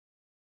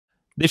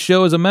This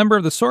show is a member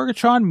of the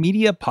Sorgatron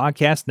Media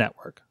Podcast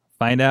Network.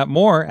 Find out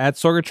more at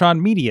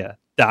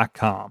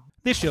sorgatronmedia.com.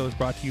 This show is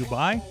brought to you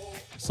by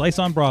Slice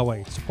on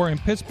Broadway, supporting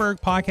Pittsburgh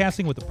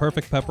podcasting with the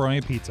perfect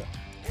pepperoni pizza.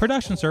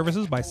 Production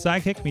services by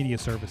Sidekick Media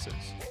Services.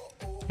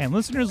 And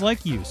listeners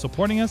like you,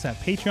 supporting us at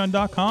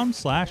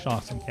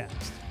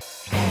patreon.com/awesomecast.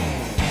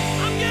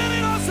 I'm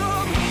getting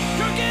awesome,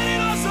 you're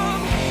getting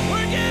awesome,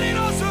 we're getting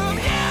awesome,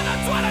 yeah,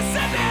 that's what I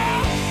said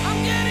now.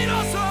 I'm getting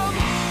awesome,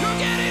 you're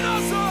getting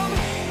awesome.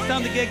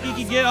 Time to get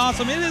geeky, get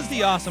awesome. It is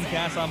the Awesome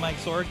Cast. I'm Mike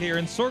Sorg here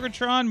in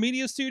Sorgatron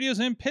Media Studios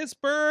in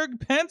Pittsburgh,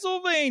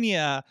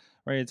 Pennsylvania.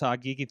 Ready to talk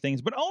geeky things,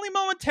 but only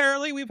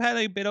momentarily. We've had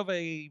a bit of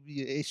a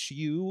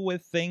issue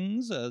with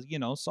things,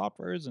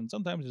 softwares, and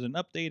sometimes there's an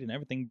update and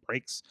everything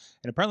breaks.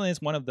 And apparently it's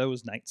one of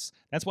those nights.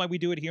 That's why we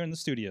do it here in the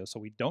studio,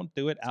 so we don't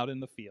do it out in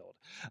the field.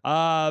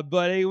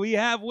 But we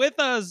have with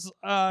us,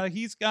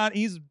 he's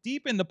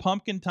deep into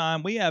pumpkin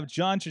time. We have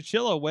John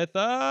Chichilla with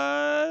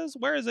us.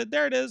 Where is it?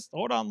 There it is.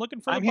 Hold on,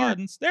 looking for the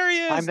buttons. There he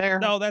is. I'm there.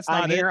 No, that's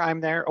not it. I'm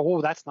there. Oh,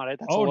 that's not it.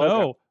 That's Oh a logo.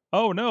 no.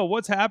 Oh no,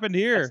 what's happened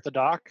here? That's the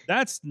doc.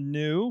 That's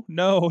new.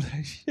 No,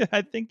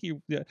 I think you.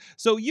 Yeah.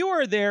 So you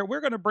are there. We're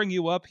going to bring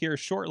you up here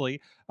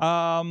shortly.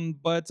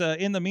 But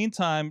in the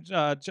meantime,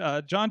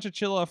 John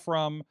Chichilla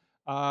from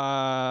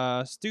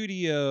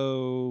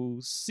Studio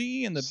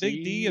C and the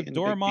Big D of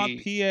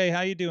Dormont, PA.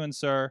 How you doing,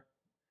 sir?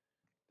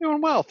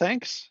 Doing well,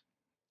 thanks.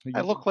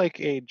 I look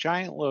like a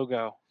giant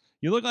logo.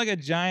 You look like a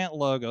giant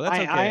logo. That's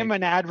okay. I am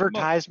an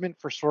advertisement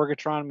for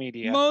Sorgatron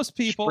Media. Most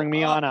people just bring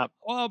me on up.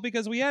 Well,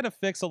 because we had to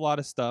fix a lot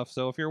of stuff.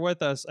 So if you're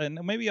with us, and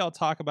maybe I'll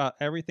talk about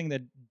everything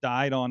that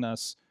died on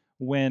us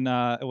when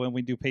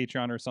we do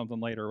Patreon or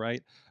something later,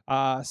 right?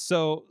 But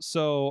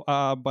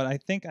I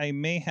think I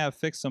may have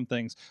fixed some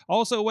things.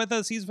 Also with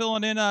us, he's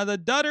filling in.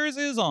 The Dutters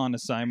is on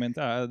assignment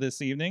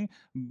this evening,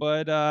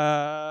 but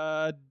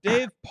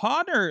Dave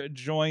Potter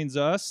joins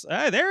us.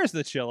 There's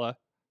the Chilla.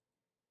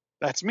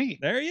 That's me.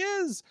 There he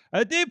is.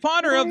 Dave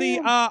Potter of the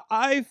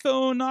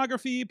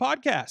iPhoneography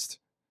podcast.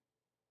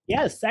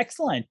 Yes,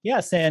 excellent.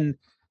 Yes, and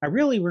I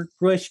really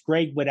wish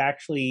Greg would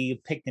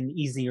actually pick an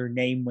easier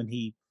name when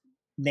he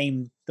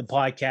named the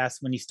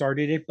podcast when he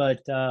started it, but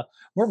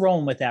we're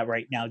rolling with that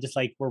right now, just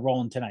like we're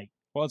rolling tonight.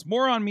 Well, it's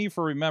more on me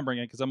for remembering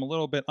it because I'm a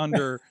little bit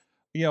under...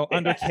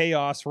 under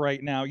chaos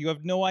right now. You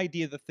have no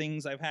idea the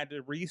things I've had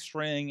to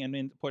restring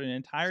and put an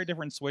entire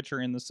different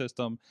switcher in the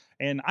system.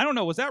 And I don't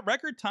know, was that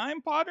record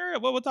time, Potter?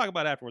 Well, we'll talk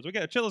about it afterwards.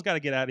 Chilla's got to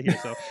get out of here.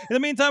 So in the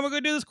meantime, we're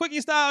going to do this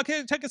quickie style.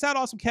 Okay, check us out,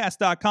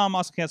 awesomecast.com.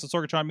 Awesomecast at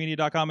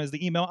sorgatronmedia.com is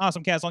the email.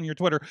 Awesomecast on your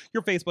Twitter,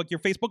 your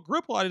Facebook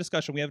group. A lot of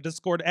discussion. We have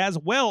Discord as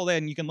well.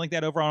 Then you can link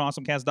that over on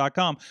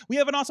awesomecast.com. We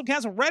have an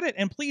Awesomecast Reddit,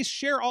 and please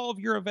share all of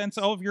your events,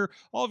 all of your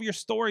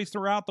stories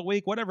throughout the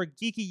week, whatever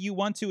geeky you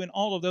want to in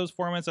all of those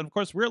formats. And of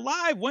course, we're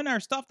live when our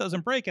stuff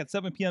doesn't break at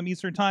 7 p.m.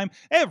 Eastern Time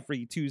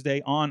every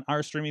Tuesday on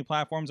our streaming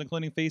platforms,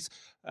 including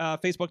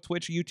Facebook,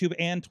 Twitch, YouTube,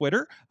 and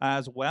Twitter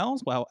as well.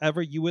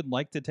 However you would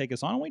like to take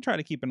us on. We try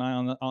to keep an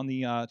eye on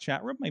the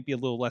chat room. Might be a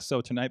little less so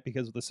tonight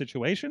because of the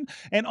situation.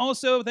 And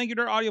also, thank you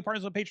to our audio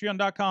partners at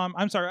Patreon.com.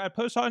 I'm sorry, at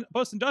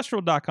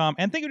postindustrial.com.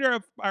 And thank you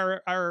to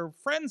our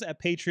friends at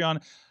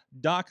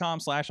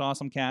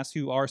Patreon.com/awesomecast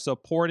who are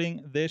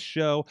supporting this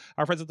show.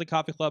 Our friends at the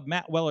Coffee Club,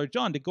 Matt Weller,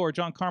 John DeGore,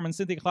 John Carmen,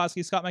 Cynthia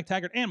Klosky, Scott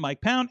McTaggart, and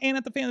Mike Pound. And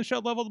at the fan of the show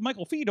level,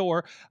 Michael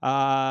Fedor,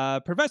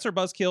 Professor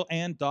Buzzkill,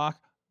 and Doc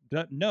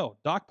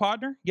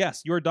Podner.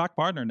 Yes, you're Doc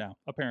Podner now,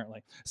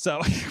 apparently.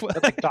 So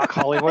like Doc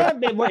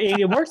Hollywood.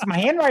 It works. My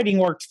handwriting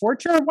works for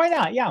it. Sure, why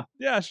not? Yeah,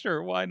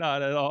 sure. Why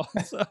not at all?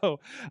 So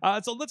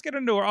let's get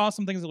into our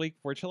awesome things of the week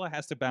before Chilla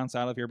has to bounce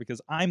out of here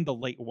because I'm the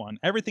late one.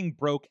 Everything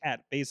broke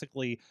at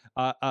basically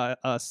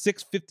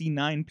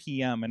 6:59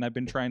 p.m. and I've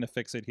been trying to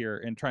fix it here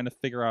and trying to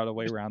figure out a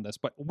way around this.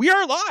 But we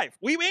are live.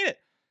 We made it.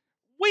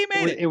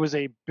 It was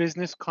a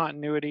business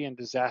continuity and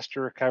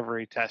disaster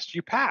recovery test.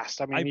 You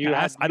passed. I mean, you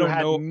had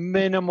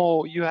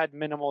minimal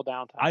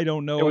downtime. I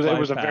don't know. It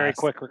was a very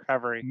quick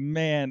recovery.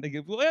 Man,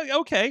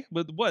 okay,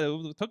 but what?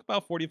 It took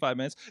about 45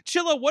 minutes.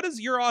 Chilla, what is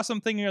your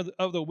awesome thing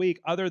of the week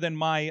other than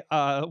my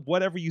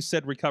whatever you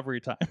said recovery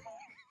time?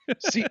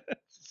 See,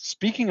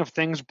 speaking of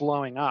things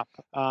blowing up,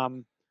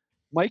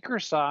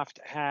 Microsoft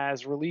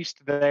has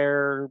released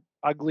their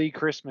ugly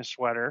Christmas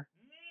sweater.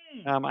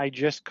 I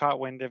just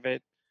caught wind of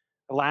it.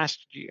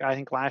 Last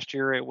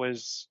year it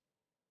was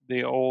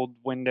the old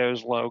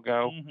Windows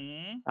logo.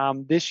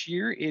 Mm-hmm. This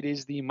year it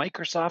is the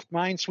Microsoft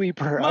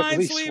Minesweeper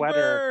ugly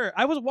sweater.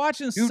 I was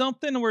watching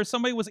something where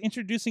somebody was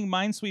introducing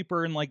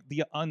Minesweeper in like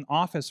the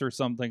Office or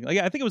something.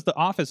 I think it was The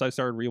Office I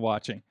started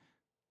rewatching.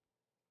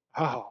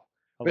 Oh,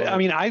 but I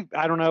mean, I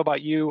don't know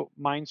about you,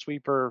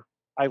 Minesweeper.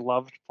 I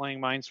loved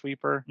playing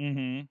Minesweeper.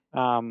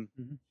 Mm-hmm.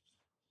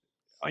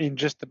 In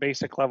just the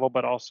basic level,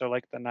 but also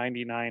like the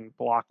 99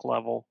 block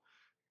level.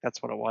 That's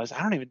what it was.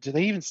 Do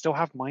they even still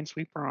have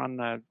Minesweeper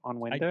on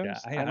Windows?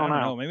 I don't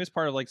know. Maybe it's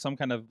part of like some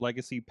kind of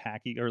legacy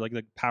package or like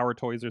the Power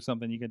Toys or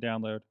something you can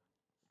download.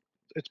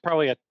 It's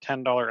probably a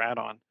 $10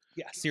 add-on.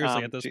 Yeah,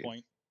 seriously, at this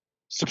point.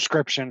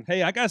 Subscription.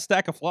 Hey, I got a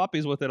stack of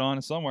floppies with it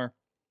on somewhere.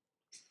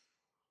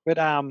 But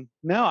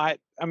no, I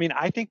mean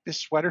I think this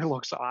sweater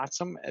looks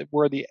awesome.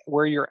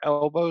 Where your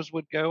elbows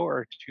would go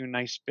are two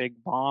nice big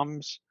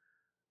bombs.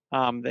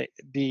 The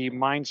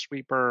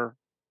Minesweeper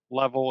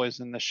level is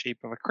in the shape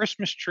of a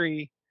Christmas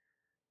tree.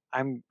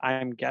 I'm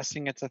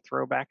guessing it's a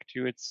throwback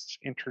to its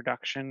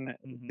introduction.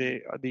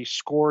 The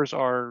scores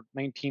are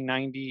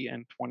 1990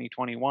 and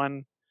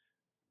 2021.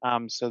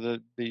 So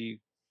the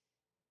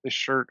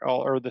shirt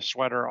or the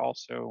sweater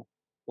also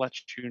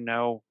lets you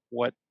know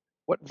what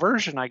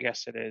version I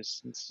guess it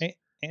is, since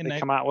And they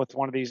come out with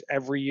one of these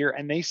every year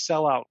and they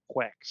sell out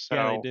quick. So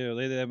yeah, they do.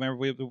 They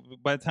remember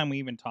by the time we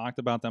even talked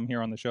about them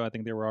here on the show, I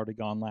think they were already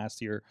gone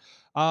last year.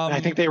 and I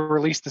think they were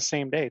released the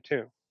same day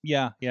too.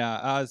 Yeah.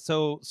 And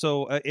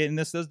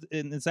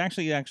it's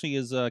actually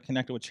is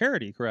connected with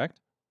charity,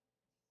 correct?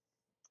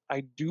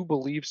 I do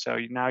believe so.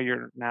 Now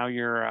you're No,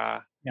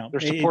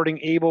 they're supporting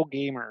able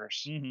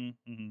gamers.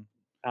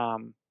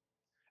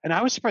 And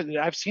I was surprised.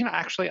 I've seen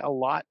actually a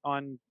lot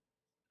on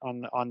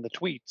the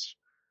tweets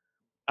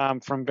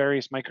from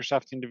various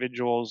Microsoft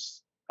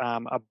individuals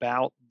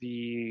about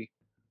the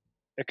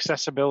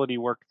accessibility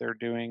work they're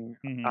doing,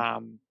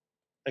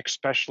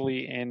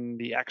 especially in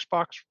the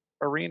Xbox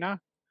arena.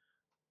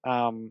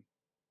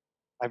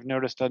 I've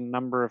noticed a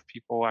number of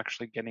people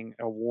actually getting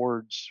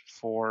awards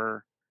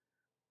for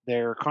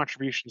their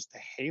contributions to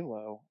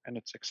Halo and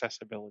its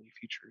accessibility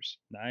features.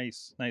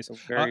 Nice. So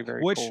very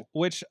cool.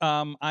 Which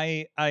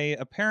I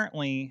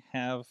apparently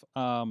have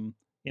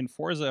in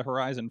Forza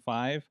Horizon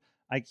 5.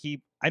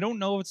 I don't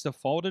know if it's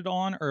defaulted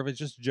on or if it's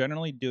just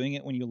generally doing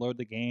it when you load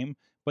the game,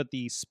 but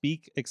the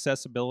speak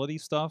accessibility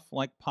stuff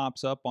like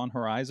pops up on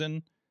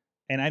Horizon,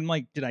 and I'm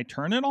like, did I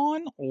turn it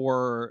on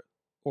or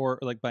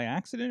like by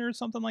accident or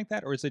something like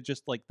that, or is it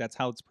just like that's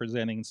how it's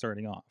presenting and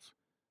starting off?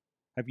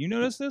 Have you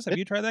noticed this? Have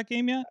you tried that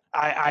game yet?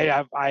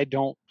 I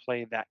don't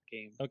play that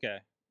game. Okay.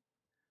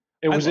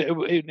 It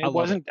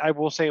wasn't. I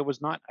will say it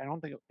was not. I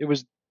don't think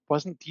it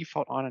wasn't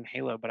default on in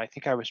Halo, but I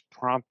think I was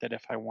prompted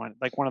if I wanted,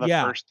 like one of the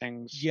first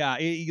things. Yeah,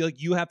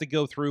 you have to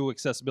go through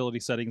accessibility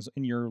settings,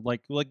 and you're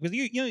like with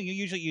you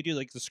usually you do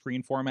like the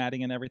screen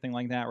formatting and everything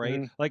like that,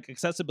 right? Like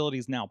accessibility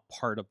is now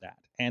part of that,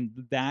 and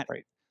that.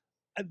 Right.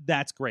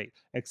 That's great,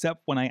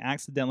 except when I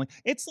accidentally,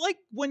 it's like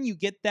when you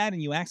get that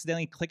and you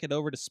accidentally click it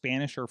over to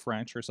Spanish or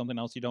French or something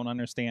else you don't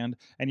understand,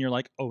 and you're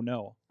like, oh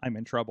no, I'm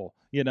in trouble,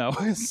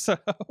 so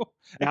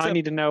now I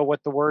need to know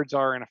what the words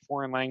are in a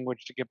foreign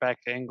language to get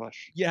back to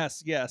English.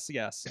 Yes.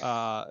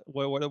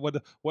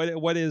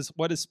 What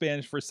is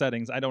Spanish for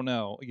settings? I don't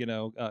know.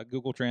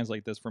 Google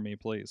Translate this for me,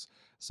 please.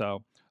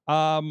 So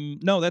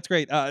no, that's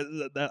great.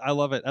 I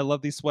love it. I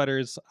love these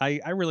sweaters. I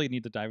really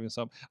need to dive into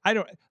some. I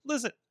don't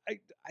listen.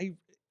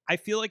 I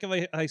feel like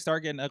if I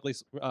start getting ugly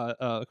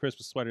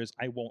Christmas sweaters,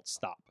 I won't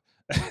stop.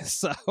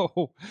 So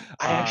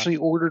I actually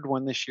ordered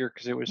one this year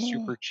because it was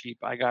super cheap.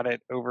 I got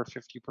it over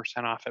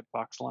 50% off at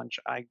Box Lunch.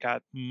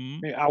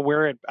 I'll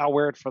wear it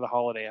for the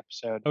holiday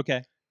episode.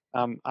 Okay.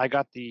 I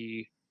got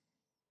the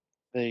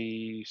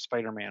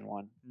Spider-Man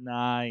one.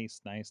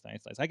 Nice. I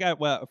got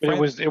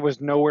it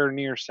was nowhere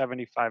near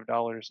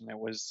 $75, and it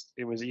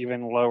was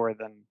even lower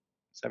than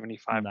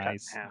 75 cut in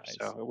half.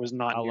 So it was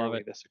not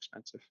nearly this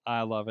expensive.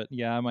 I love it.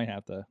 Yeah, I might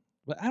have to.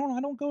 But I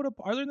don't go to,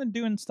 other than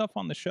doing stuff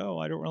on the show,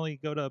 I don't really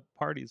go to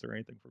parties or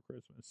anything for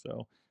Christmas.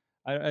 So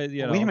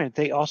wait a minute,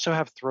 they also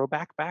have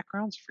throwback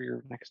backgrounds for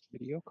your next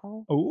video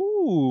call?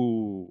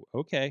 Ooh,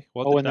 okay.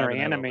 And they're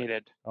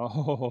animated.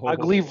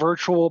 Ugly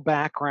virtual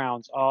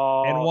backgrounds.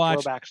 And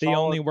watch, they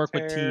only work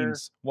with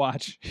teams.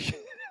 Watch.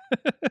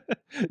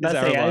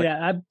 Now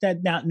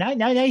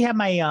you have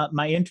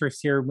my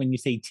interest here when you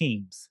say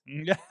teams.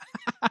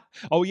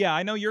 Oh yeah,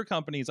 I know your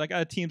companies. I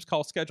got a Teams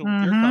call scheduled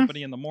with your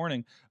company in the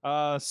morning.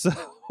 But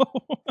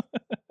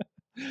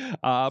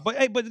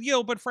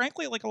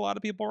frankly, like a lot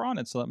of people are on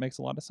it, so that makes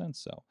a lot of sense.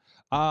 So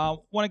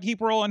want to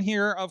keep rolling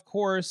here, of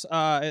course.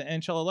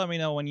 And Shella, let me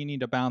know when you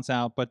need to bounce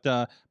out. But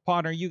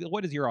Potter,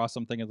 what is your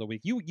awesome thing of the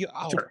week?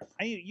 Sure.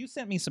 You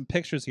sent me some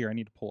pictures here I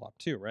need to pull up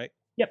too, right?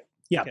 Yep.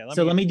 Yeah.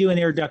 Okay, let me do an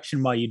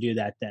introduction while you do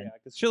that then. Yeah,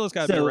 because Shella's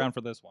got to be around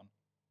for this one.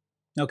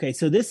 Okay,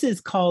 so this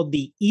is called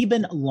the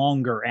Even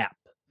Longer app.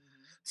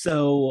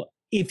 So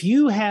if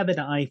you have an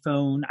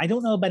iPhone, I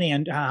don't know about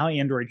how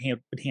Android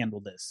would handle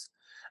this,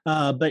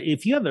 but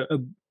if you have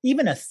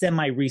even a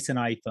semi-recent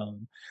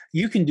iPhone,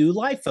 you can do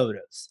live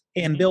photos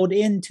and build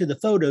into the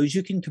photos.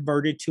 You can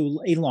convert it to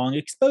a long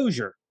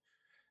exposure,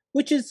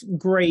 which is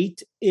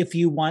great if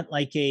you want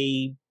like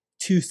a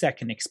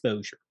 2-second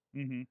exposure.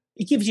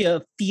 It gives you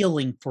a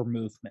feeling for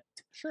movement.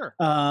 Sure.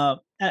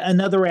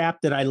 Another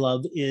app that I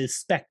love is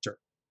Spectre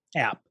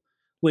app,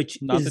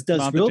 which not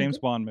the James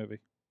Bond movie.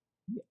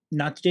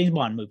 Not the James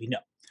Bond movie, no.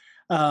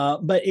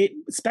 But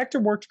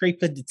Spectre works great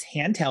because it's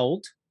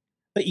handheld,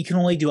 but you can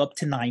only do up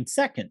to 9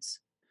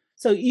 seconds.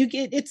 So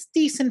it's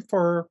decent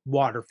for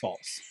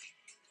waterfalls.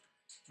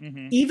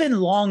 Even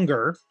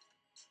longer,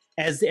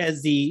 as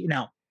the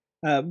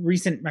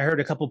recent. I heard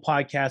a couple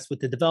podcasts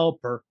with the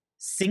developer,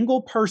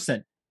 single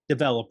person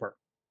developer,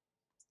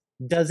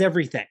 does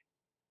everything.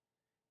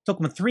 Took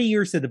them 3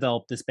 years to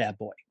develop this bad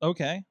boy.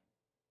 Okay.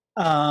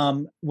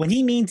 When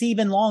he means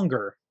even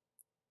longer,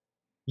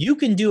 you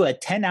can do a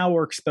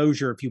 10-hour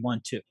exposure if you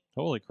want to.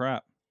 Holy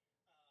crap.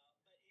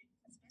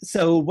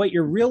 So what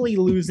you're really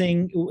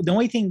losing, the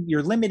only thing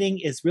you're limiting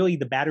is really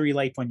the battery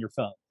life on your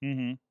phone.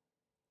 Mm-hmm.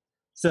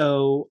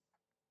 So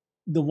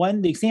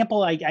the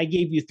example I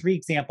gave you 3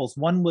 examples.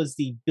 One was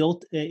the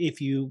built,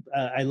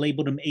 I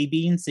labeled them A,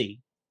 B, and C.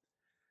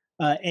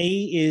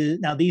 A is,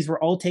 now these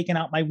were all taken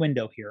out my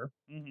window here.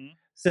 Mm-hmm.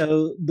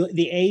 So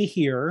the A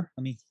here,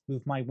 let me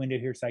move my window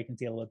here so I can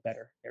see a little bit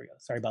better. There we go.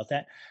 Sorry about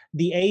that.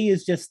 The A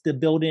is just the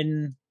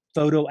built-in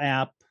photo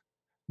app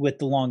with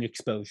the long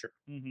exposure.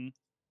 Mm-hmm.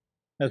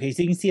 Okay,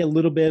 so you can see a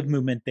little bit of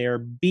movement there.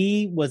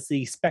 B was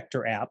the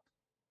Spectre app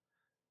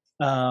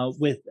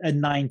with a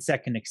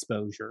 9-second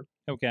exposure,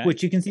 Okay.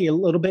 which you can see a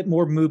little bit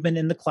more movement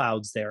in the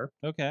clouds there.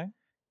 Okay.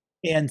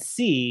 And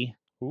C,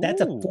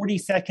 that's a Ooh.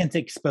 40-second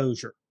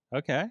exposure.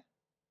 Okay.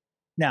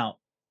 Now,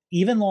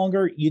 even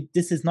longer,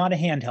 this is not a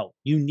handheld.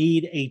 You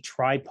need a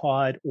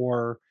tripod,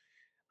 or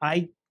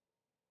I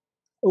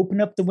open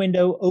up the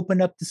window,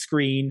 open up the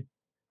screen,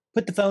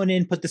 put the phone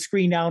in, put the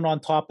screen down on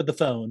top of the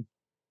phone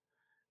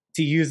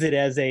to use it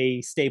as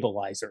a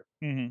stabilizer.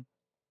 Mm-hmm.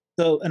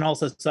 So, and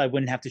also so I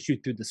wouldn't have to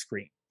shoot through the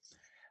screen.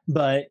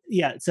 But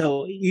yeah,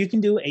 so you can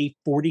do a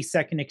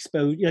 40-second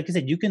exposure. Like I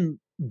said, you can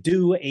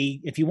do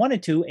if you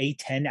wanted to, a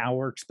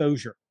 10-hour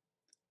exposure.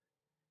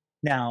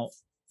 Now,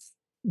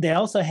 they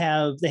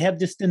have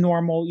just the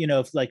normal,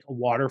 if like a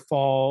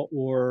waterfall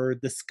or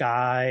the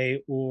sky,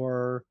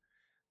 or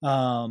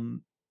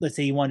let's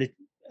say you wanted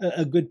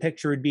a good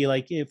picture would be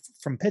like if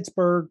from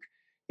Pittsburgh,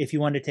 if you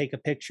want to take a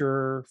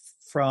picture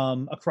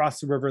from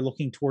across the river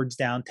looking towards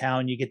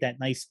downtown, you get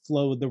that nice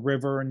flow of the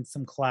river and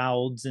some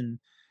clouds and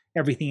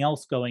everything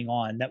else going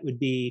on. That would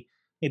be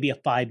maybe a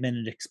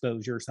 5-minute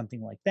exposure or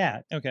something like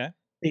that. Okay.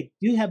 They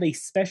do have a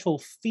special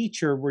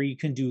feature where you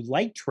can do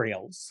light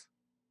trails.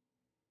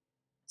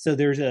 So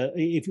there's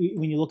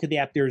when you look at the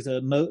app, there's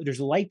a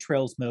light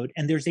trails mode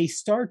and there's a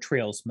star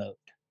trails mode.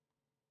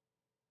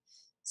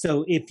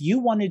 So if you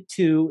wanted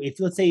to,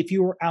 let's say if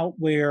you were out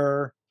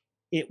where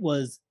it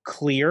was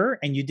clear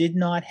and you did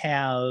not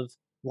have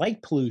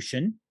light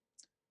pollution,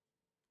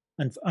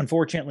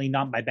 unfortunately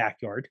not my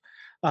backyard,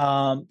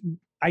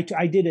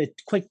 I did a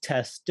quick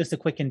test, just a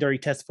quick and dirty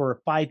test for a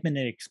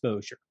 5-minute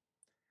exposure.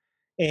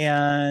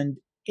 And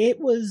it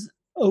was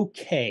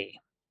okay.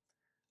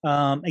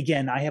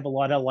 Again, I have a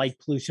lot of light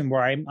pollution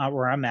where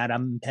I'm at.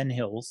 I'm in Penn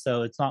Hills,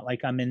 so it's not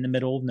like I'm in the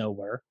middle of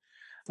nowhere.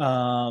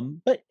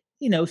 But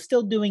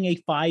still doing a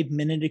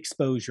 5-minute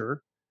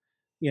exposure,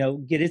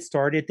 get it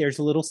started. There's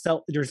a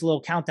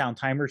little countdown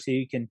timer, so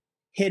you can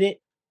hit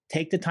it,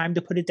 take the time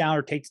to put it down,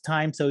 or take the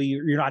time so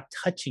you're not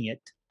touching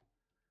it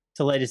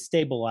to let it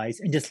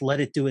stabilize, and just let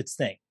it do its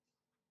thing.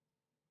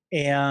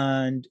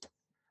 And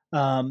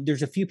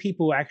there's a few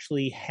people who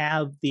actually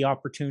have the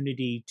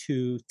opportunity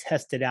to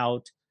test it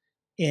out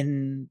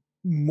in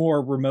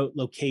more remote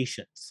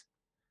locations.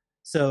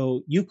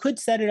 So you could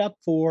set it up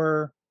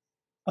for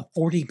a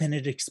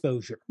 40-minute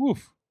exposure.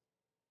 Oof.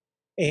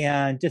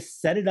 And just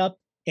set it up,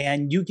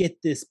 and you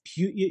get this,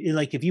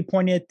 like if you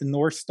point at the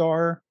North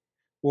Star,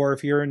 or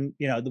if you're in,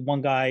 the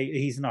one guy,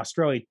 he's in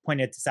Australia,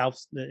 point at the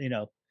south,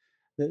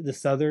 the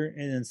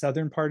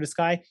southern part of the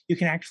sky, you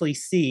can actually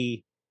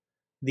see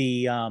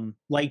the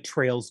light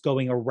trails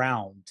going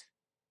around,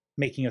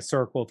 making a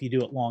circle if you do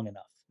it long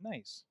enough.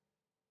 Nice.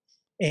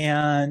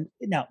 And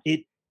now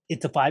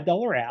it's a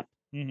 $5 app,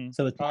 Mm-hmm.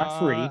 so it's not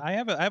free. I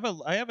have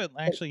it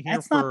actually here.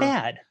 That's not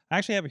bad. I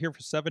actually have it here for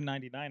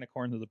 $7.99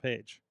 according to the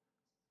page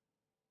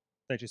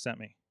that you sent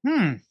me.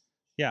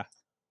 Yeah.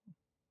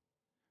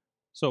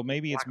 So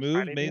maybe it's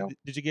moved. Maybe,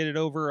 did you get it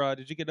over?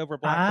 Did you get it over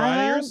Black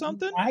Friday or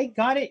something? I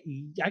got it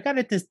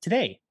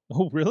today.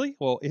 Oh, really?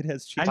 Well, it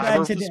has changed. I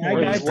got it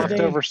today.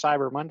 Leftover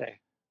Cyber Monday.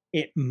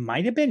 It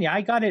might have been. Yeah,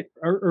 I got it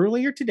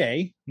earlier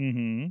today.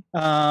 Mm-hmm.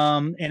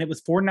 And it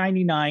was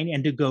 $4.99.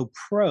 And to go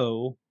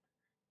pro,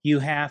 you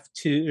have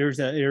to.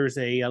 There's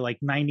a like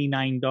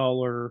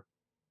 $99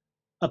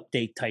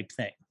 update type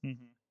thing.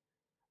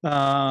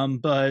 Mm-hmm.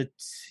 But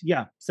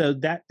yeah, so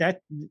that's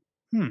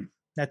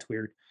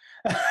weird.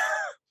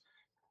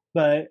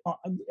 But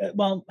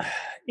well,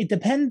 it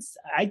depends.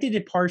 I did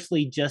it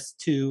partially just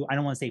to, I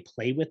don't want to say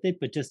play with it,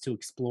 but just to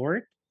explore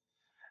it.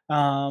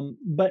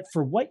 But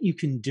for what you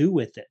can do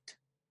with it,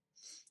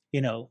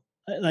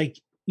 like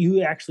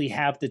you actually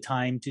have the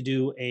time to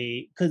do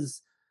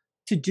because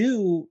to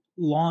do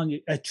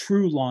a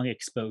true long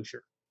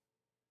exposure,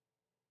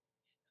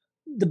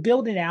 the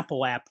built-in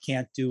Apple app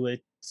can't do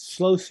it.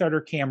 Slow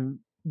Shutter Cam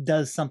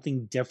does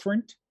something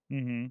different.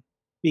 Mm-hmm.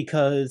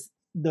 Because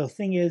the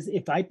thing is,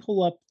 if I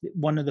pull up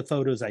one of the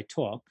photos I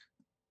took,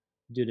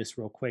 do this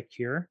real quick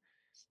here.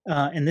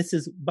 And this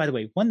is, by the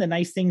way, one of the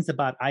nice things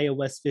about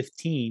iOS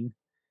 15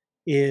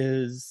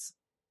 is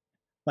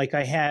like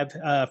I have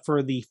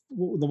for the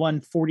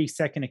one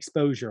 40-second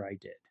exposure I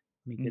did.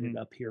 Let me get it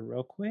up here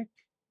real quick.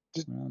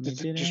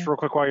 Just real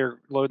quick while you're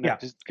loading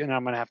that, and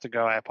I'm going to have to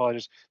go. I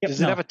apologize.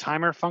 Does it have a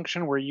timer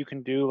function where you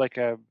can do like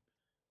a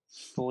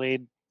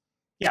delayed?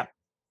 Yeah.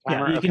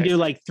 Timer? Yeah, you can Okay. do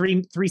like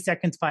 3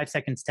 seconds, 5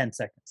 seconds, 10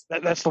 seconds.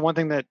 That's the one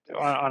thing that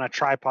on a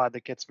tripod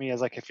that gets me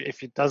is like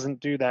if it doesn't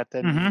do that,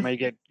 then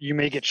Mhm. you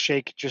may get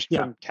shake just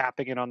Yeah. from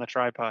tapping it on the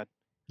tripod.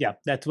 Yeah,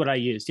 that's what I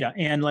used. Yeah,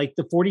 and like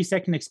the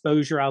 40-second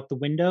exposure out the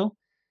window,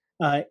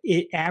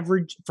 it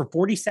averaged for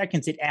 40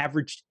 seconds. It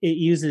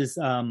uses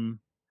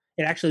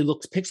it actually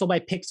looks pixel by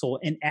pixel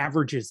and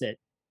averages it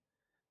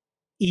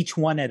each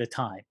one at a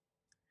time,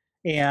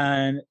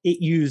 and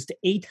it used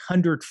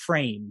 800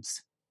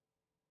 frames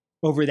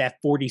over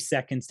that 40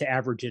 seconds to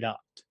average it out.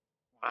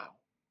 Wow.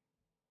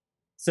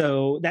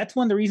 So that's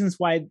one of the reasons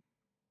why,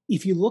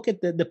 if you look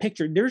at the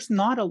picture, there's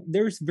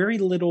very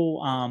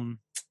little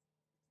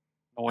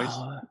Noise.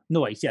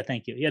 noise. Yeah,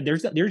 thank you. Yeah,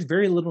 there's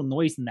very little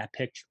noise in that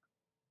picture.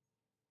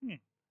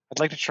 I'd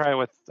like to try it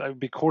with. It would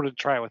be cool to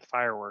try it with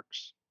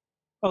fireworks.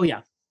 Oh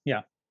yeah,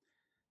 yeah,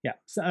 yeah.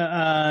 So,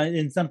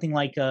 in something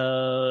like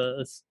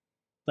a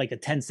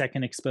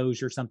 10-second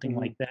exposure, something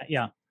like that.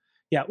 Yeah,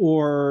 yeah.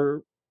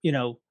 Or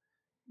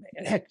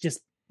heck, just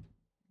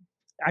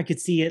I could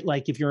see it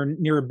like if you're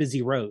near a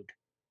busy road,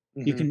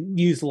 you can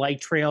use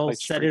light trail, Light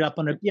set it up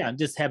on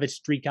just have it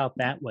streak out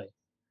that way.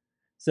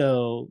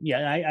 So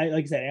yeah, I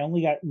like I said, I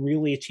only got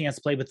really a chance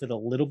to play with it a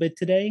little bit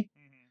today.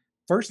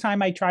 First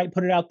time I tried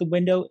put it out the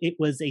window, it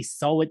was a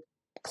solid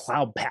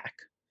cloud pack.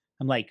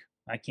 I'm like,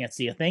 I can't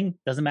see a thing.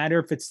 Doesn't matter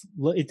if it's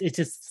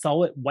just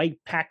solid white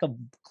pack of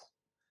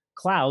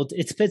clouds.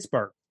 It's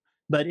Pittsburgh,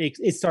 but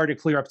it started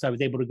to clear up, so I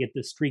was able to get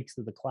the streaks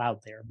of the cloud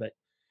there. But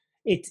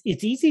it's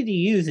easy to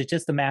use. It's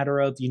just a matter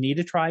of you need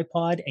a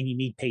tripod and you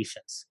need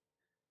patience,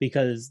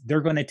 because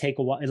they're going to take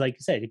a while. Like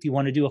I said, if you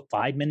want to do a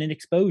 5-minute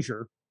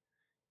exposure,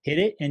 hit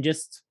it and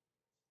just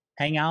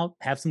hang out,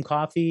 have some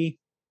coffee.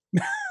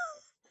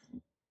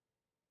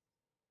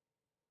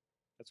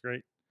 That's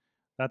great.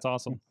 That's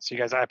awesome. So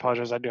you guys, I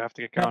apologize. I do have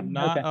to get going.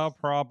 Not Okay. a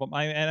problem.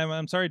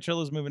 I'm sorry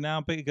Chilla's moving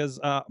out, because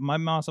my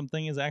awesome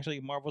thing is actually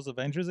Marvel's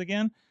Avengers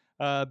again.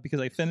 Because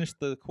I finished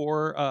the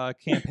core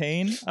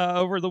campaign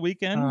over the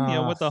weekend,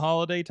 with the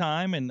holiday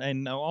time,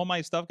 and all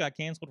my stuff got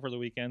canceled for the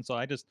weekend, so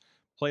I just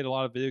played a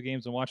lot of video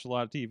games and watched a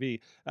lot of TV.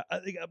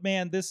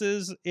 Man,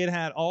 it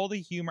had all the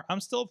humor.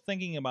 I'm still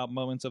thinking about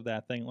moments of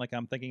that thing like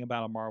I'm thinking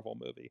about a Marvel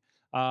movie,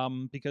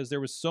 because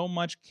there was so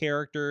much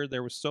character,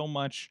 there was so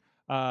much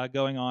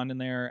going on in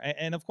there,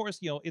 and of course,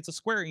 it's a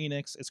Square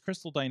Enix, it's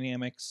Crystal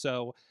Dynamics,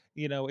 so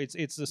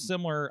it's a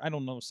similar, I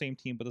don't know, same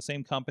team, but the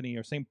same company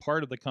or same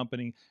part of the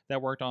company that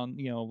worked on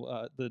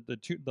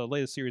the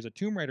latest series of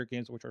Tomb Raider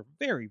games, which are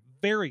very,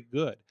 very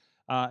good.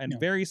 And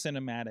very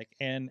cinematic,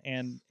 and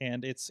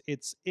it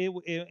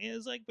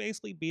is like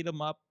basically beat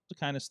 'em up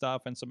kind of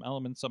stuff, and some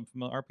elements, some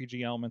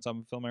RPG elements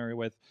I'm familiar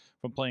with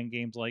from playing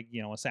games like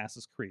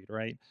Assassin's Creed,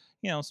 right?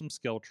 Some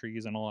skill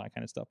trees and all that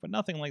kind of stuff, but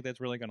nothing like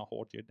that's really going to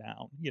hold you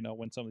down.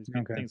 When some of these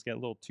things get a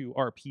little too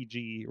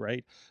RPG,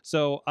 right?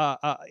 So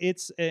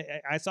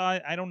I saw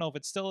it. I don't know if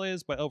it still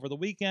is, but over the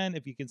weekend,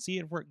 if you can see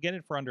it get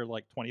it for under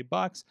like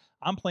 $20.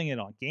 I'm playing it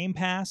on Game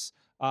Pass.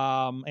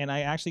 And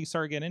I actually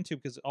started getting into,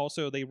 because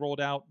also they rolled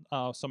out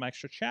some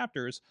extra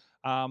chapters.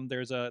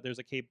 There's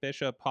a Kate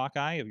Bishop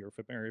Hawkeye, if you're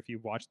familiar, if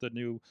you've watched the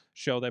new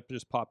show that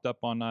just popped up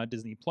on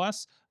Disney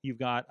Plus. You've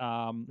got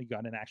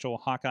an actual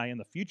Hawkeye in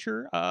the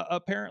future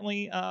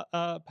apparently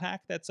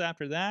pack that's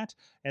after that,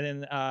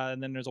 and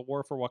then there's a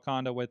War for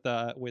Wakanda with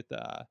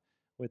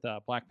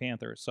Black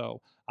Panther.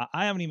 So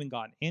I haven't even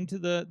gotten into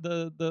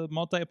the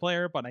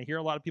multiplayer, but I hear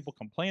a lot of people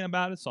complain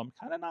about it, so I'm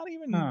kind of not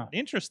even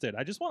interested.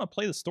 I just want to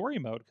play the story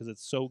mode because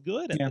it's so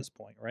good at this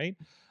point, right?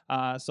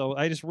 So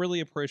I just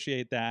really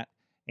appreciate that,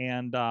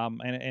 and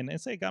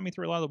it's, it got me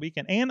through a lot of the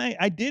weekend. And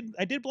I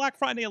did Black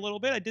Friday a little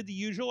bit. I did the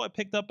usual. I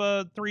picked up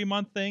a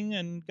 3-month thing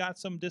and got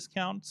some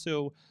discount,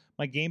 so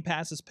my Game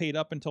Pass is paid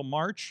up until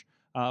March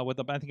with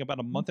I think about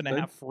a month and a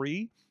half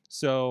free.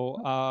 So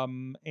I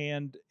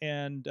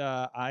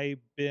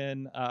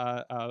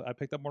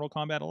picked up Mortal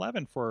Kombat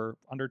 11 for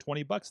under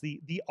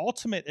 $20. The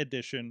Ultimate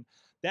Edition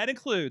that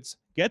includes,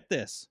 get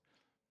this,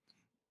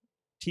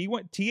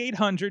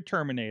 T-800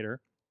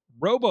 Terminator,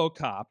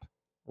 RoboCop,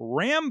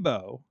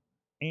 Rambo,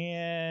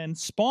 and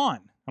Spawn.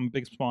 I'm a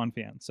big Spawn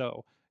fan.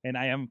 So, and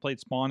I haven't played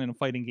Spawn in a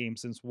fighting game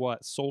since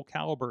Soul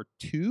Calibur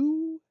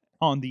 2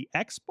 on the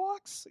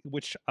Xbox,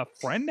 which a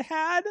friend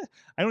had.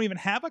 I don't even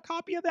have a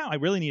copy of that. I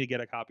really need to get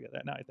a copy of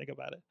that now I think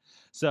about it.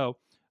 So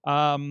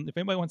if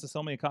anybody wants to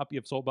sell me a copy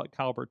of Soul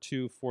Calibur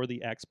 2 for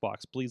the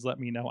Xbox, please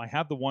let me know. I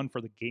have the one for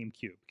the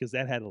GameCube because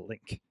that had a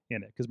Link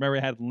in it. Because remember,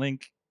 it had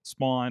Link,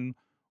 Spawn,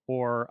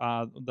 or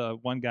the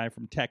one guy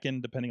from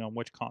Tekken, depending on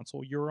which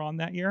console you were on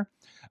that year.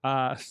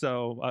 But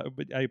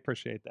I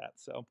appreciate that.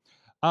 So,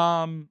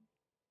 and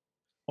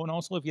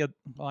also if you had,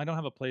 I don't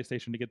have a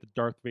PlayStation to get the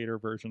Darth Vader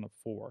version of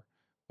 4.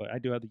 But I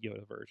do have the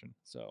Yoda version.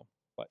 So,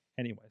 but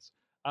anyways,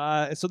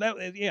 so that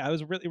it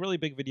was a really, really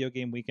big video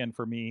game weekend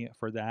for me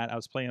for that. I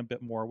was playing a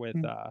bit more with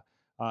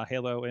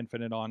Halo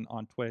Infinite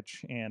on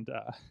Twitch, and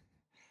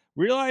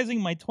realizing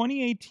my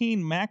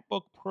 2018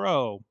 MacBook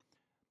Pro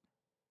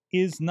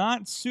is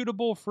not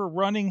suitable for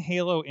running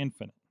Halo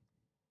Infinite.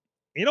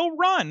 It'll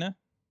run,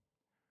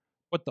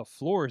 but the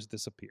floors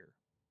disappear.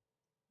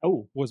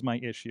 Oh, was my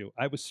issue.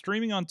 I was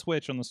streaming on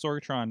Twitch on the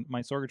Sorgatron,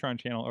 my Sorgatron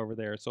channel over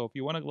there. So if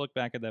you want to look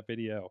back at that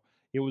video,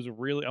 it was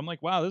really, I'm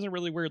like, wow, this is a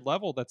really weird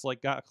level that's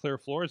like got clear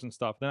floors and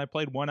stuff. Then I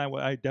played one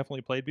I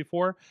definitely played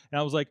before, and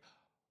I was like,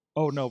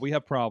 oh no, we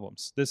have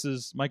problems. This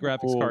is my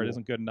graphics card Oh.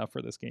 isn't good enough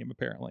for this game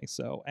apparently.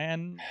 So,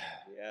 and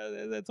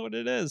yeah, that's what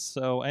it is.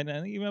 So, and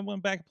even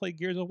went back and played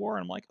Gears of War,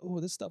 and I'm like,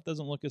 oh, this stuff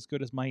doesn't look as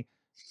good as my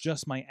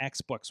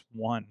Xbox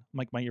One,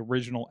 like my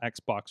original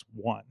Xbox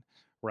One,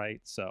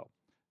 right? So,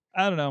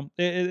 I don't know.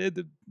 It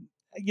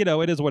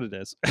it is what it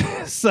is.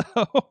 So,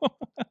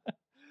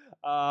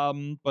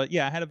 but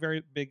yeah, I had a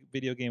very big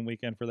video game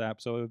weekend for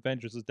that. So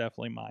Avengers is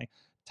definitely my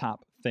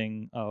top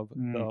thing of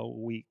the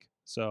week.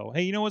 So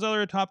hey, you know what's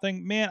other top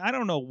thing? Man, I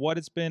don't know what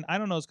it's been. I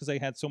don't know it's because I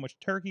had so much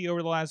turkey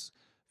over the last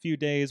few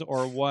days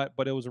or what,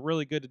 but it was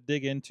really good to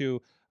dig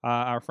into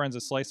our friends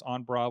at Slice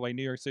on Broadway,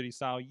 New York City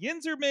style.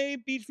 Yinzer May,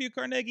 Beachview,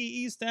 Carnegie,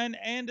 East End,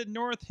 and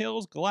North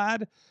Hills.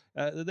 Glad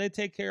they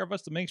take care of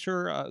us to make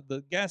sure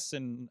the guests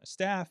and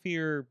staff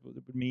here,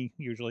 me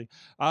usually,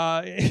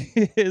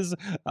 is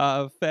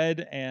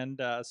fed,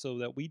 and so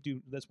that we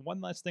do. That's one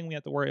less thing we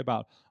have to worry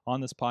about on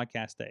this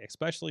podcast day,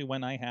 especially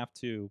when I have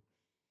to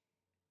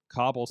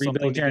cobble something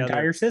rebuild your together.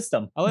 entire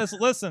system.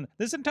 Listen,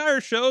 this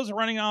entire show's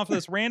running off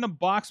this random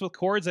box with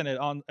cords in it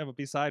on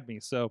beside me.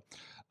 So,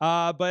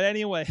 but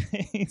anyway,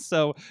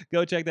 so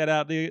go check that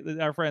out.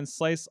 Our friends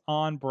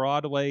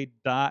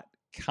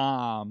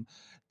sliceonbroadway.com.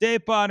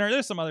 Dave Bodner,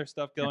 there's some other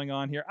stuff going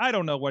on here. I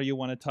don't know what you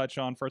want to touch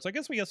on first. I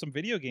guess we got some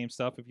video game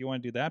stuff if you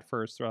want to do that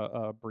first,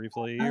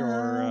 briefly,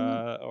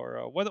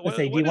 or what? Let's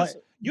say, You have a let's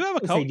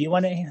couple. say, do you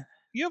want to?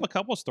 You have a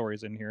couple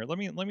stories in here. Let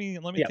me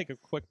Yeah. take a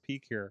quick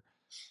peek here.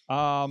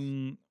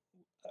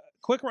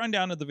 Quick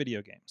rundown of the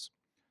video games.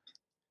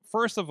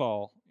 First of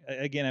all,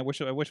 again, I wish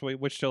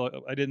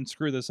Chilla, I didn't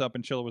screw this up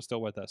and Chilla was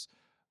still with us.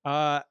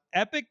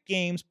 Epic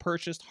Games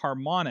purchased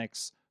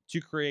Harmonix to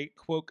create,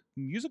 quote,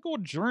 musical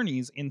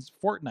journeys in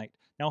Fortnite.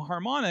 Now,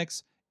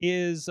 Harmonix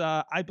is,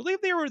 I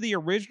believe they were the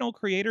original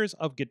creators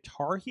of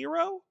Guitar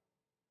Hero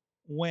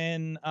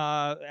when,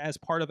 as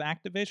part of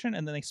Activision,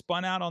 and then they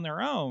spun out on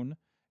their own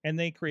and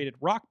they created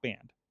Rock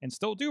Band and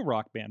still do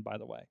Rock Band, by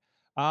the way.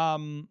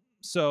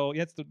 So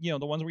it's the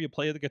ones where you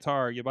play the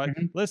guitar. You buy.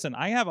 Mhm. Listen,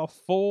 I have a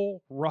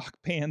full Rock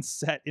Band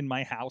set in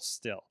my house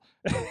still.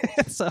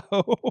 So,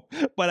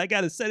 but I got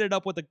to set it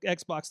up with the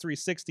Xbox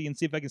 360 and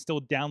see if I can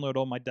still download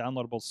all my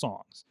downloadable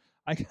songs.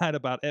 I got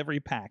about every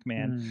pack,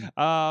 man.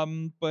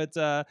 But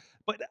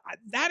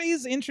that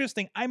is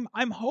interesting.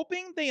 I'm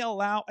hoping they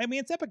allow. I mean,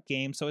 it's Epic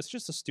Games, so it's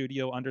just a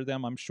studio under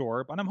them, I'm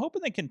sure. But I'm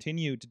hoping they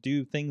continue to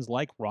do things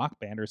like Rock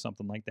Band or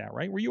something like that.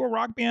 Right? Were you a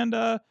Rock Band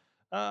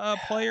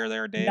player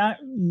there, Dave?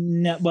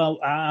 No, well,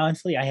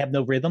 honestly, I have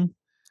no rhythm.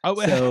 Oh,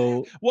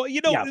 So well,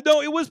 yeah.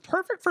 no, it was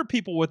perfect for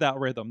people without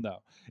rhythm,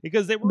 though,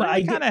 because they But really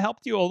I kind of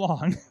helped you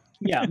along.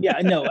 yeah,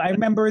 no, I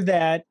remember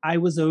that I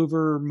was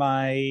over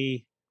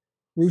my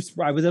Ruth's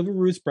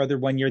brother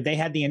one year. They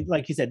had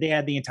like you said, they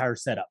had the entire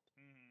setup.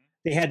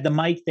 They had the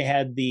mic, they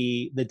had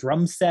the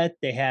drum set,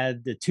 they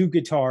had the two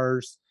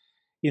guitars.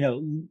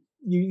 You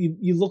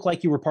look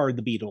like you were part of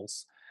the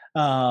Beatles.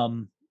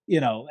 And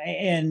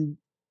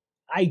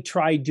I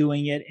tried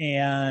doing it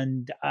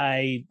and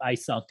I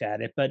sucked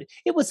at it, but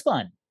it was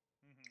fun.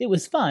 It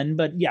was fun,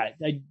 but yeah,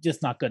 I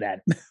just not good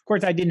at it. Of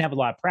course, I didn't have a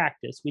lot of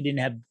practice. We didn't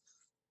have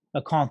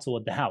a console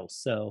at the house,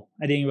 so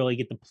I didn't really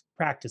get to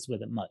practice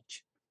with it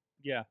much.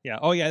 Yeah.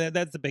 Oh, yeah.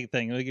 That's the big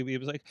thing. Like, it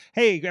was like,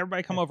 hey,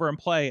 everybody come over and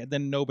play, and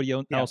then nobody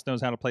else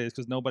knows how to play this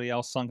because nobody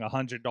else sunk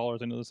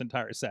 $100 into this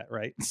entire set,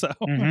 right? So,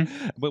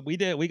 but we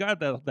did. We got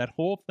that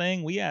whole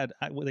thing. We had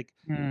at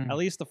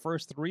least the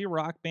first 3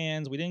 Rock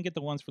Bands. We didn't get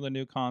the ones for the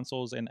new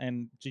consoles,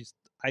 and just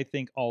I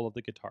think all of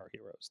the Guitar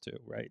Heroes too,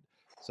 right?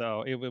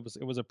 So it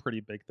was a pretty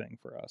big thing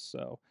for us.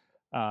 So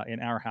in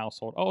our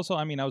household, also,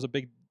 I mean, I was a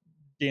big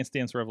Dance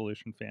Dance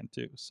Revolution fan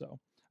too. So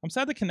I'm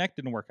sad the Kinect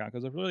didn't work out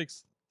because I was really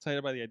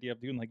excited by the idea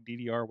of doing like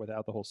DDR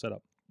without the whole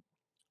setup.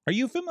 Are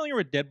you familiar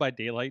with Dead by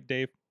Daylight,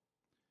 Dave?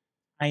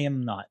 I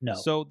am not. No.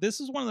 So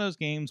this is one of those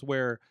games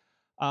where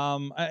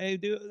I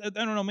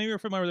don't know, maybe you're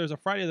familiar. There's a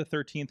Friday the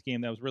 13th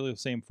game that was really the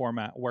same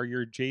format where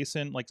you're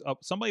Jason, like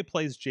somebody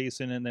plays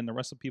Jason and then the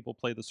rest of the people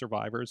play the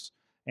survivors.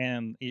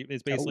 And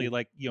it's basically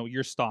like,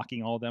 you're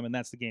stalking all of them, and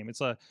that's the game. It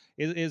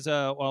is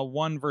a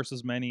one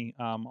versus many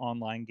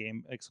online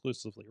game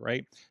exclusively,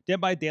 right?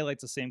 Dead by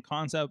Daylight's the same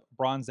concept.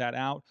 Bronze that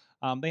out.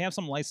 They have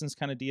some licensed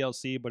kind of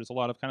DLC, but it's a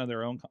lot of kind of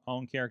their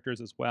own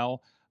characters as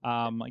well.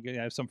 I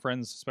have some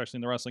friends, especially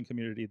in the wrestling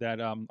community, that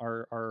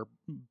are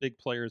big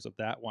players of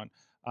that one.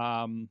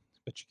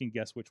 But you can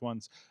guess which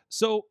ones.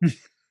 So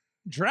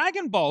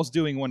Dragon Ball's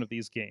doing one of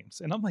these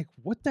games, and I'm like,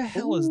 what the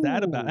hell is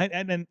that about?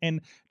 And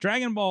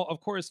Dragon Ball,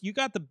 of course, you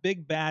got the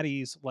big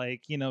baddies,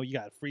 like, you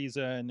got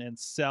Frieza and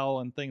Cell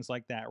and things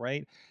like that,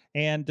 right?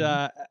 And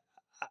I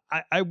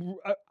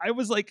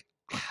was like,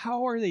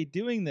 how are they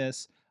doing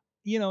this?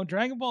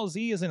 Dragon Ball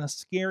Z isn't a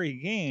scary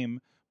game,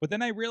 but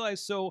then I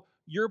realized, so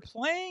you're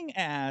playing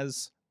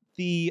as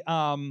the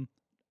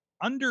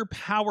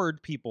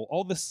underpowered people,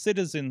 all the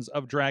citizens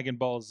of Dragon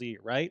Ball Z,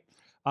 right?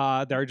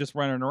 that are just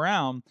running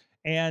around.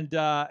 And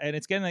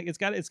it's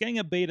getting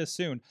a beta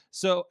soon.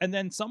 So and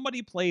then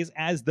somebody plays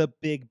as the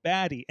big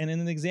baddie. And in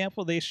an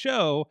example they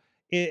show,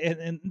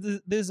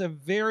 there's a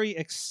very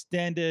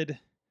extended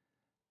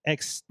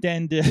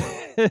edition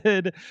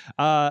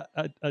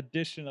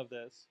of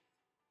this.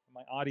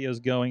 My audio's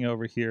going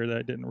over here that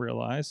I didn't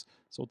realize,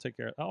 so we'll take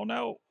care of. Oh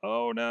no!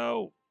 Hold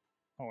on,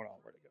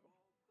 where'd it go?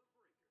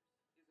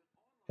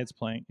 It's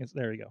playing.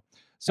 There you go.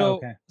 So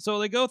Okay. so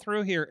they go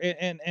through here,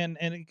 and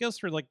it goes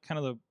through like kind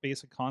of the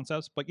basic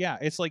concepts. But yeah,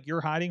 it's like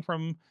you're hiding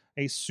from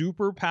a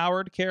super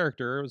powered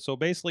character. So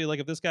basically, like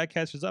if this guy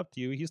catches up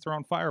to you, he's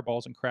throwing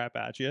fireballs and crap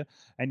at you,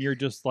 and you're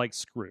just like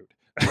screwed.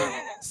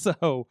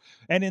 So,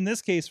 and in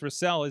this case,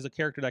 Racel is a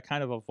character that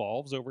kind of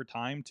evolves over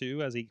time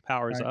too as he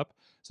powers Right. up.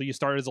 So you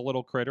start as a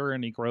little critter,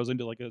 and he grows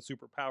into like a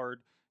super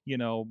powered,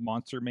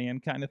 monster man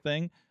kind of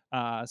thing.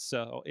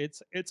 So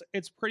it's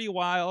pretty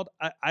wild.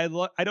 I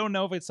don't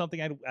know if it's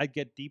something I'd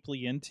get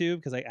deeply into,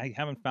 because I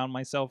haven't found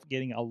myself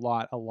getting a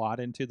lot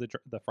into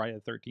the Friday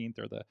the 13th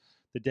or the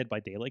Dead by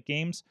Daylight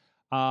games.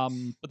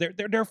 But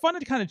they're fun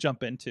to kind of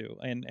jump into,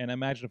 and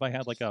imagine if I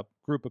had like a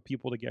group of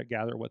people to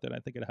gather with it, I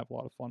think I'd have a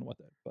lot of fun with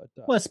it. But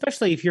Well,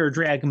 especially if you're a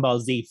Dragon Ball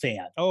Z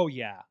fan, oh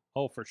yeah,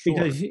 oh for sure.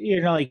 because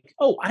you're like,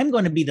 oh, I'm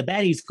going to be the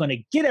baddie who's going to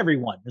get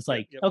everyone. It's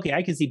like, Yep. okay,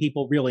 I can see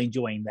people really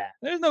enjoying that.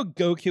 There's no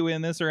Goku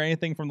in this or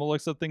anything from the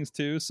looks of things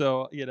too,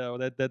 so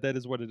that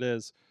is what it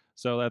is.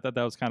 So that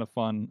was kind of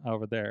fun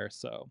over there.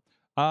 So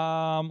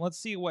let's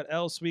see what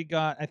else we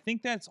got. I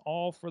think that's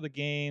all for the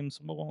games.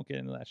 We won't get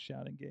into that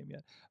shouting game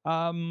yet.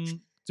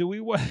 Do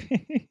we want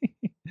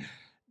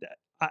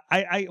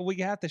we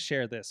have to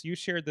share this. You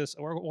shared this,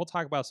 or we'll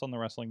talk about this on the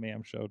Wrestling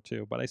Mayhem show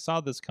too. But I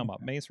saw this come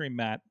up. Masonry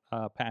Matt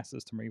passed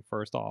this to me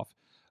first off.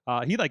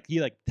 He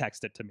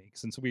texted to me,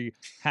 since we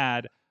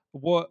had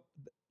what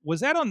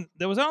was that on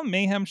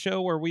Mayhem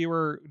show where we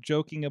were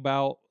joking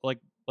about like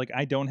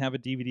I don't have a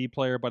DVD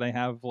player, but I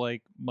have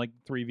like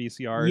 3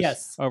 VCRs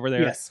Yes. over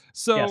there. Yes.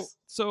 So Yes.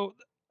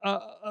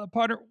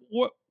 Potter,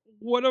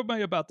 what am I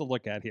about to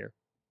look at here?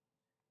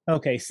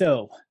 Okay,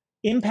 so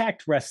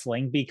Impact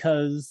Wrestling,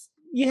 because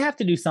you have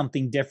to do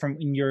something different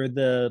when you're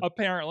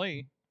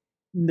Apparently.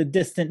 the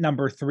distant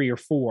number 3 or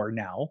 4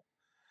 now.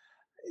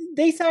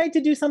 They decided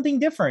to do something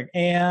different,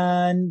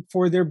 and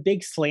for their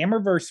big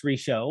Slammiversary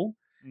show,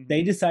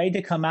 they decided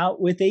to come out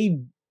with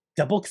a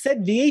double cassette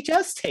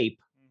VHS tape.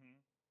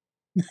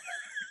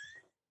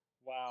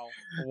 Wow.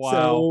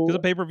 So, Because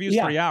the pay-per-view is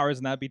yeah. 3 hours,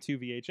 and that'd be 2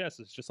 VHS.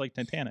 It's just like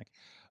Titanic.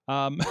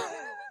 And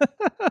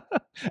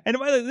by the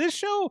way, this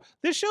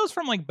show's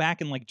from like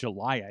back in like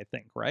July, I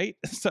think, right?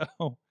 So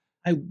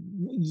I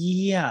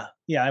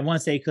want to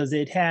say, because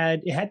it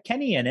had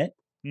Kenny in it.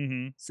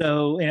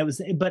 So, and it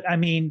was, but I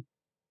mean,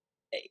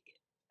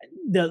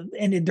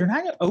 they're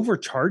not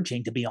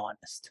overcharging, to be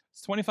honest.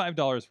 it's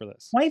 $25 for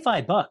this.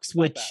 $25,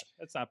 which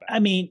That's not bad. I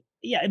mean,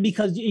 yeah,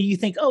 because you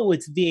think, oh,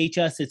 it's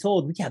VHS, it's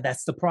old. Yeah,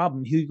 that's the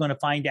problem. Who are you going to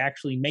find to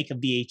actually make a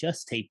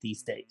VHS tape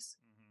these days?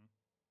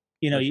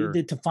 For sure.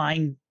 To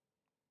find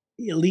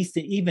at least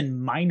an even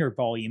minor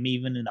volume,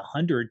 even in the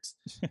hundreds,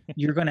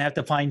 you're going to have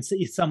to find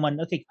someone,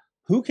 okay,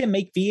 who can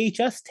make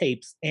VHS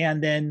tapes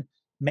and then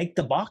make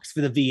the box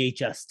for the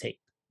VHS tape.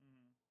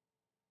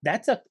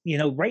 That's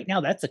right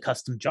now, that's a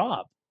custom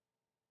job.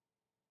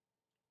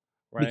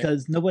 Right.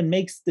 Because no one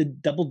makes the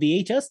double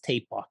VHS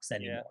tape box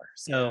anymore.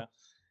 So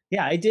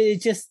yeah,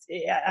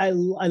 I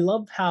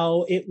love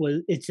how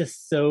it's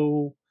just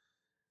so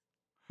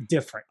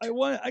different. I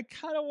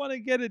kind of want to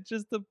get it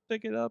just to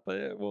pick it up.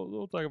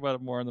 We'll talk about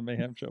it more on the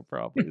Mayhem show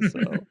probably.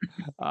 So,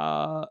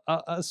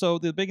 so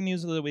the big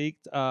news of the week: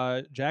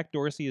 Jack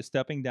Dorsey is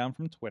stepping down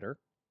from Twitter.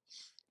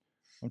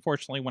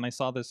 Unfortunately, when I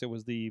saw this, it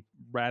was the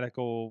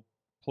radical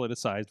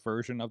politicized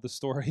version of the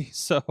story.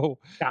 So,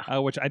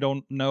 which I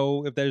don't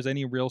know if there's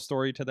any real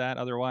story to that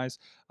otherwise.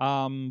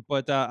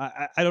 But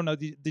I don't know.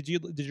 Did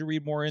you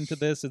read more into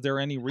this? Is there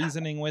any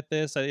reasoning with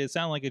this? It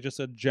sounded like it's just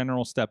a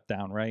general step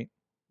down, right?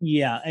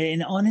 Yeah,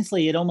 and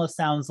honestly, it almost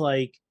sounds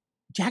like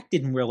Jack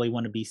didn't really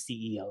want to be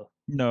CEO.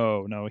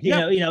 No.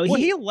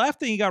 He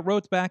Left and he got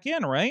roped back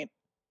in, right?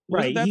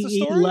 Right. That's the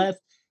story?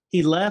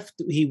 He left.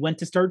 He went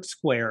to start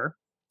Square.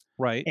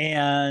 Right.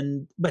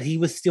 But he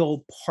was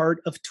still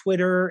part of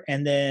Twitter.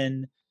 And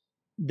then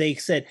they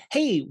said,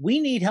 hey,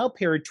 we need help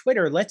here at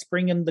Twitter. Let's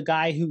bring him the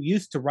guy who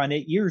used to run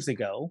it years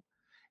ago.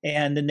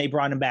 And then they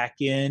brought him back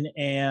in,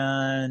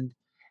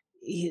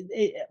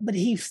 but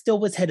he still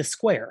was head of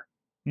Square.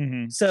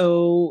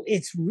 So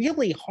it's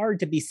really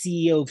hard to be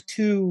CEO of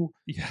two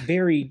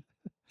very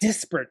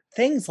disparate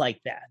things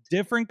like that.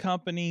 Different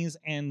companies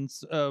and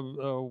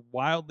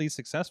wildly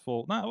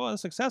successful, not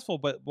successful,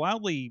 but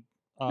wildly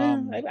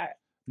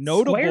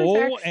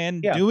notable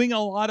and doing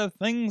a lot of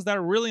things that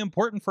are really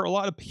important for a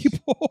lot of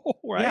people,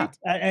 right?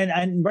 Yeah.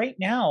 And right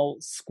now,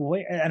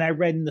 Square, and I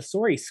read in the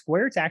story,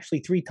 Square's actually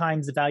 3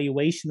 times the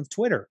valuation of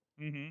Twitter,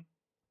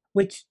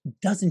 which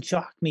doesn't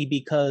shock me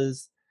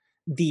because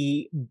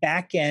the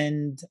back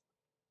end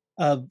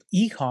of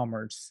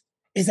e-commerce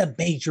is a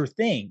major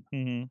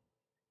thing.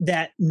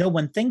 that no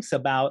one thinks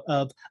about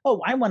of,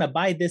 oh, I want to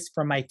buy this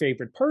from my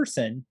favorite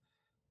person.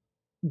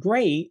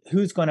 Great.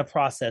 Who's going to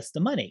process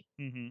the money?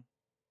 Mm-hmm.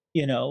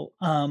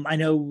 I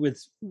know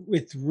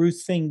with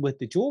Ruth's thing with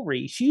the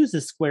jewelry, she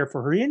uses Square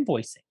for her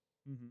invoicing,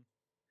 Mm-hmm.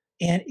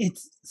 and it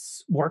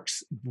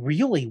works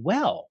really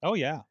well. Oh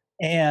yeah.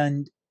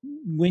 And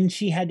when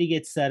she had to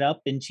get set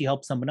up and she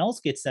helped someone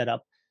else get set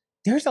up,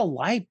 there's a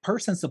live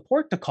person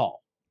support to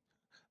call.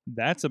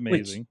 That's Which,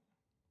 amazing.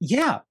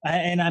 yeah,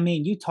 and I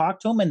mean, you talk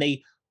to them and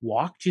they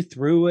walked you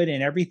through it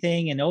and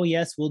everything, and oh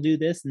yes, we'll do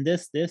this and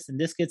this, and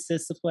this gets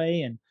this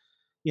way, and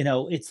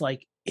it's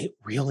like it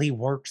really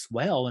works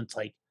well. And it's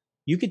like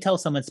you could tell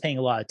someone's paying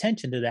a lot of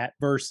attention to that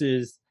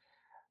versus,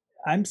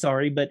 I'm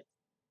sorry, but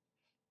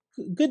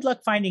good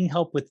luck finding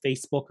help with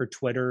Facebook or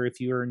Twitter if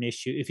you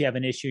have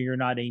an issue, you're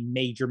not a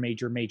major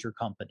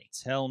company.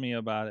 Tell me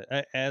about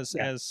it. As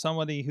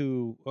somebody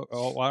who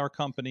our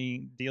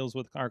company deals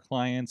with our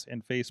clients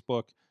and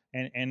Facebook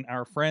and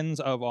our friends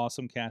of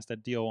AwesomeCast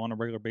that deal on a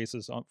regular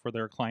basis for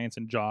their clients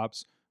and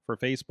jobs for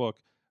Facebook,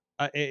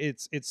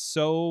 it's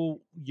so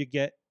you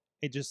get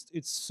it just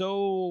it's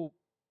so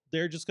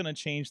they're just going to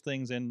change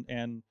things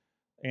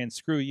and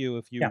screw you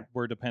if you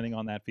were depending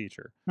on that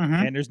feature.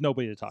 Mhm. And there's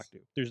nobody to talk to.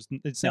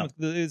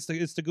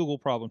 It's the Google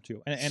problem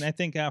too. And I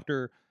think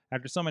after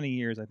so many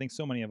years, I think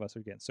so many of us are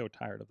getting so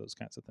tired of those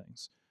kinds of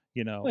things.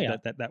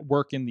 That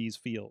work in these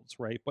fields,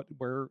 right? But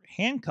we're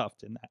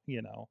handcuffed in that.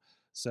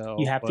 So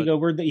You have to go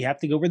where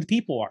the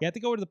people are. You have to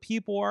go where the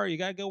people are. You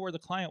got to go where the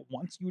client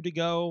wants you to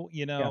go.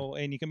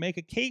 And you can make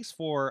a case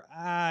for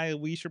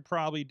we should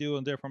probably do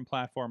a different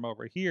platform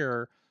over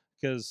here.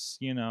 Because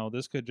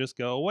this could just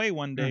go away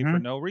one day for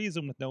no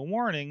reason with no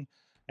warning,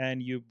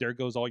 and there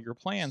goes all your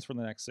plans for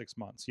the next 6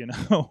 months.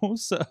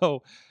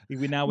 So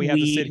we have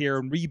to sit here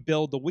and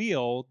rebuild the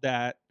wheel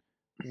that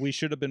we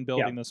should have been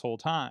building this whole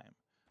time,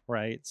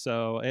 right?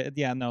 So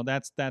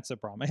that's a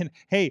problem. And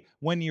hey,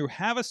 when you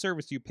have a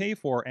service you pay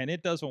for and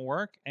it doesn't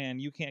work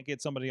and you can't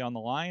get somebody on the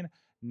line,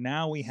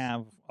 now we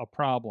have a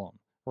problem.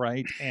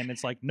 Right. And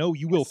it's like, no,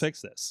 you will fix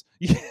this.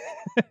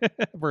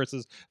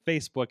 Versus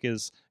Facebook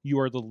is you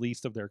are the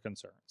least of their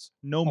concerns,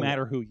 no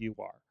matter who you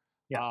are.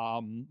 Yeah.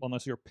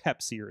 Unless you're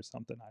Pepsi or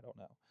something. I don't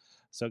know.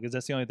 So because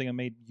that's the only thing that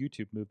made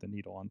YouTube move the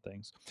needle on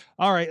things.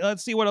 All right,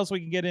 let's see what else we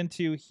can get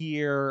into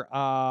here.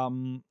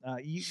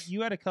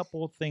 You had a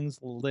couple of things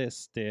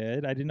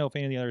listed. I didn't know if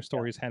any of the other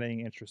stories had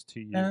any interest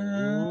to you.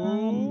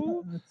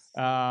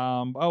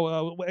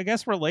 I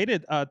guess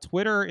related.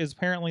 Twitter is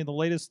apparently the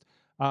latest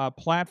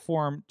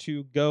platform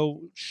to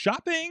go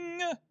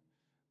shopping.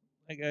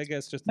 I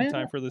guess just in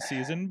time for the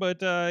season,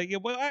 but I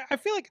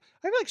feel like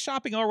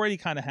shopping already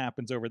kind of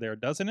happens over there,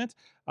 doesn't it?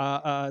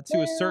 To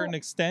a certain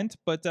extent,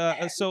 but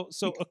so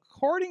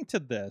according to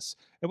this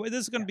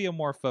is going to be a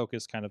more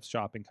focused kind of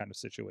shopping kind of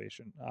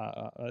situation.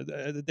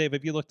 Dave,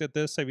 have you looked at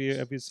this? Have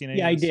you seen any?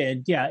 Yeah, I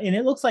did. Yeah, and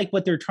it looks like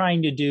what they're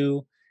trying to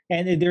do,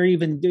 and they're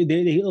even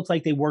it looks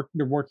like they're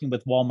working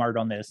with Walmart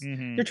on this.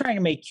 Mm-hmm. They're trying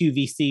to make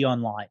QVC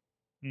online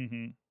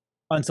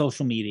on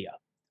social media.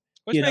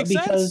 Which makes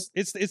sense.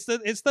 It's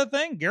the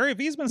thing. Gary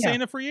Vee's been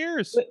saying it for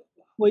years.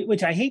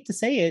 Which I hate to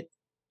say it,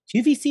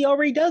 QVC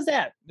already does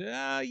that.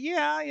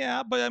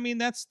 Yeah. But I mean,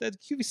 that's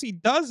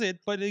QVC does it.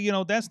 But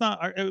that's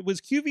not.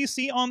 Was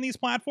QVC on these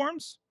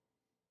platforms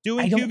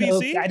doing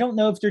QVC? I don't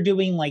know if they're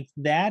doing like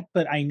that,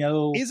 but I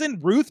know.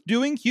 Isn't Ruth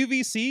doing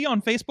QVC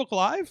on Facebook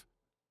Live?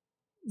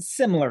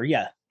 Similar,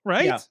 yeah.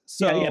 Right. Yeah.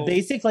 So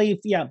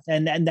basically, yeah,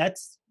 and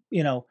that's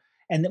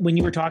And when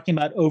you were talking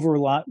about over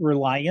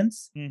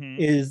reliance,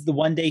 is the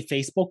one day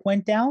Facebook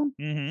went down,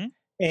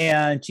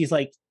 and she's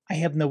like, "I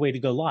have no way to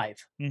go live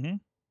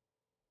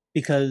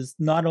because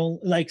not only,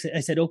 like I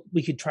said,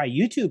 we could try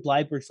YouTube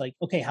Live, but it's like,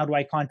 okay, how do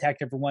I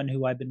contact everyone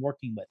who I've been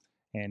working with?"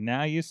 And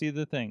now you see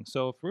the thing.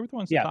 So if Ruth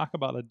wants to talk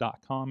about a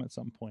 .com at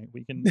some point,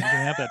 we can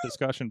have that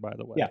discussion. By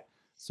the way, yeah.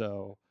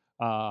 So.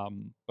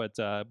 But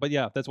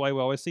yeah, that's why we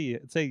always say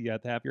you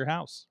have to have your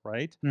house,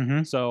 right?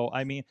 So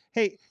I mean,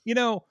 hey,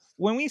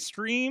 when we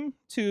stream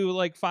to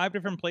like 5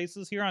 different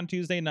places here on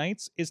Tuesday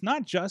nights, it's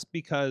not just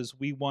because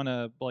we want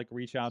to like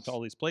reach out to all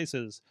these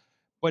places,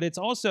 but it's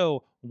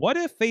also, what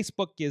if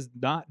Facebook is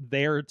not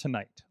there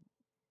tonight?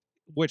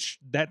 Which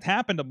that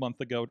happened a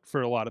month ago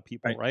for a lot of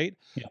people, right?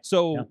 Yeah.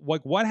 So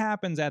like, what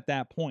happens at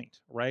that point,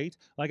 right?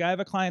 Like I have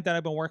a client that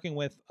I've been working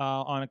with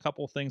on a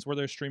couple of things where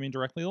they're streaming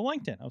directly to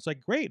LinkedIn. I was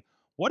like, great.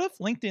 What if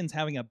LinkedIn's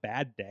having a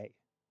bad day?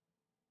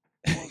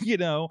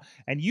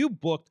 And you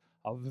booked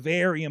a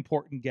very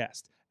important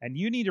guest and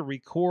you need to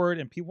record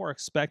and people are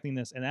expecting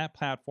this and that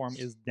platform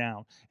is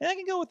down. And I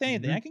can go with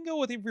anything. I can go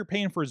with if you're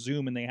paying for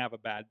Zoom and they have a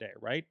bad day,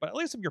 right? But at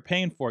least if you're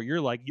paying for it, you're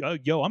like,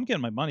 yo, I'm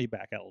getting my money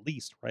back at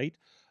least, right?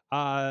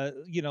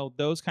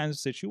 Those kinds of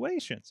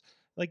situations.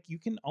 Like you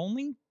can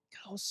only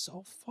go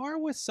so far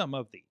with some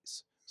of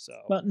these. So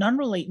well, not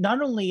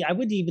only I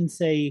would even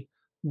say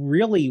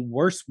really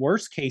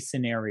worst case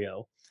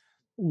scenario,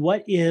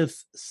 what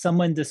if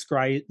someone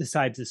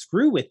decides to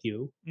screw with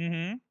you?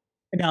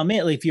 Now,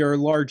 admittedly, if you're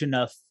large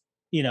enough,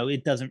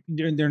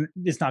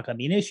 it's not going to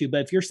be an issue.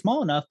 But if you're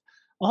small enough,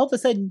 all of a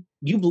sudden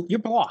you're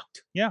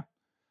blocked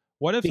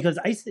What if? because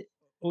I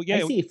Oh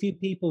yeah. see a few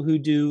people who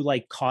do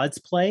like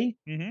cosplay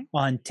Mm-hmm.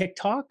 on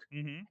TikTok,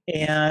 Mm-hmm.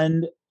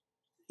 and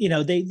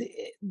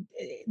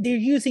they're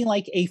using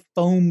like a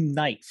foam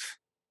knife.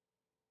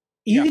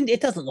 Yeah. Even it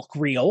doesn't look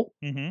real;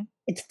 Mm-hmm.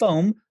 it's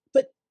foam,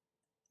 but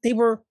they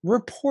were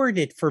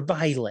reported for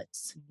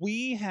violence.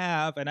 We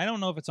have, and I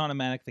don't know if it's an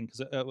automatic thing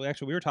because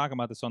actually we were talking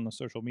about this on the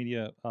social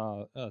media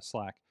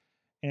Slack,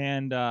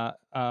 and I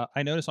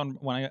noticed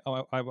when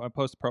I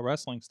post pro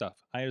wrestling stuff,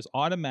 I just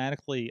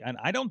automatically, and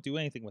I don't do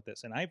anything with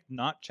this, and I've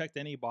not checked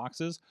any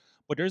boxes,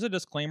 but there's a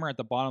disclaimer at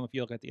the bottom if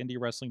you look at the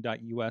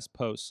indiewrestling.us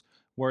posts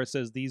where it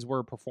says these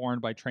were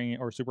performed by trained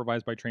or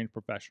supervised by trained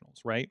professionals,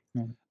 right?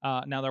 Mhm.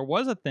 Now there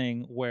was a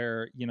thing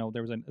where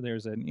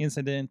there's an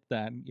incident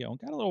that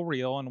got a little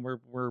real, and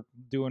we're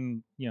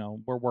doing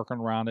we're working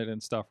around it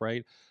and stuff,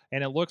 right?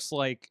 And it looks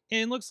like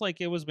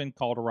it was been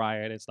called a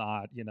riot. It's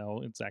not,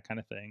 it's that kind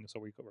of thing. So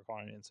we're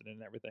calling it an incident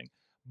and everything.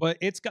 But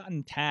it's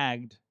gotten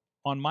tagged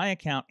on my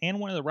account, and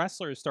one of the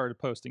wrestlers started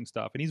posting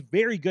stuff, and he's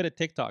very good at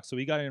TikTok, so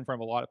he got it in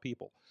front of a lot of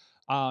people,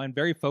 and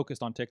very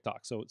focused on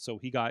TikTok. So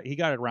he got it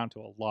around to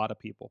a lot of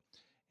people.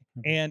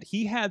 Mhm. And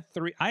he had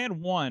 3. I had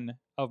 1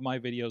 of my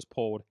videos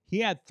pulled. He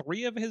had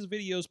 3 of his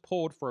videos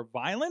pulled for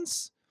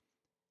violence,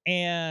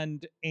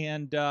 and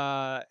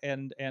got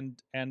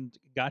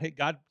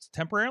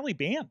temporarily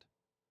banned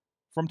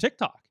from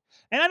TikTok.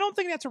 And I don't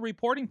think that's a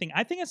reporting thing.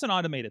 I think it's an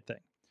automated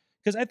thing.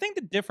 Because I think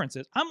the difference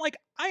is, I'm like,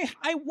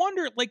 I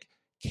wonder, like,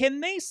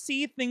 can they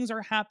see things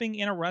are happening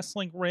in a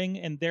wrestling ring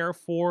and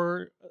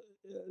therefore,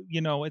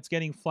 it's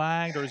getting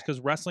flagged, or is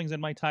because wrestling's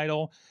in my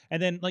title? And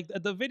then, like,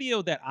 the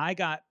video that I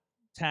got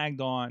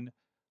tagged on,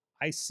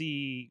 I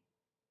see,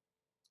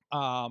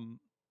 the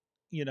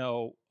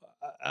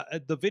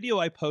video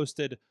I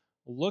posted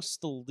looks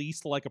the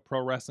least like a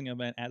pro wrestling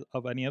event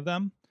of any of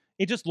them.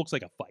 It just looks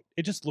like a fight.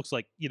 It just looks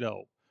like,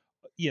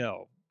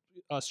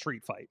 a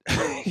street fight,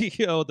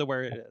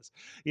 where it is,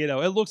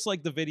 it looks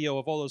like the video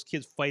of all those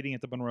kids fighting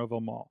at the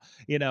Monroeville Mall,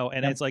 and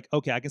Yep. it's like,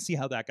 okay, I can see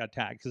how that got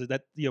tagged because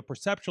that,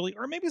 perceptually,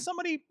 or maybe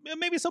somebody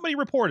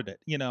reported it,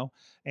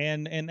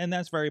 and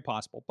that's very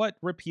possible. But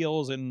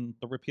repeals and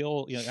the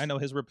repeal, I know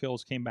his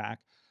repeals came back,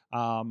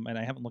 and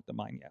I haven't looked at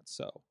mine yet.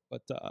 So,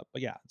 but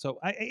yeah, so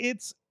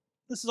this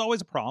is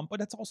always a problem, but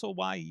that's also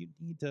why you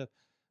need to,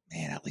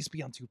 at least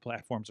be on 2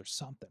 platforms or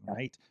something,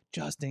 right?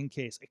 Just in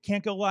case. I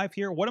can't go live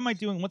here. What am I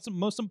doing? What's the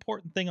most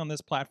important thing on this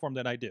platform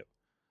that I do?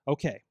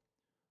 Okay.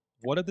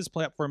 What if this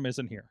platform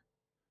isn't here?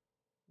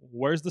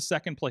 Where's the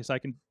second place I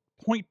can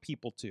point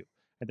people to?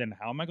 And then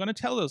how am I going to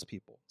tell those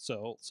people?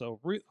 Okay.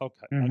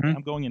 Mhm.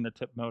 I'm going into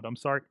tip mode. I'm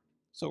sorry.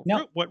 So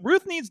No. what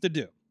Ruth needs to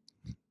do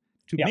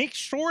to Yeah. make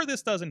sure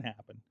this doesn't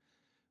happen,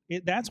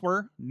 that's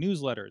where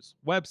newsletters,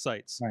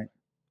 websites, Right.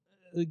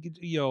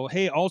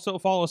 Hey, also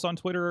follow us on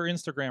Twitter or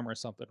Instagram or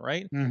something,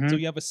 right? Mhm. So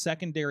you have a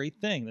secondary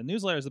thing. The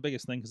newsletter is the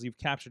biggest thing because you've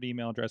captured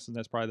email addresses, and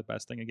that's probably the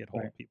best thing to get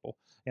hold Right. of people.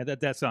 And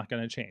that's not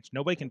going to change.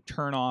 Nobody can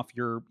turn off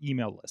your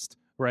email list,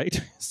 right?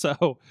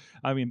 So,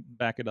 I mean,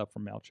 back it up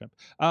from MailChimp.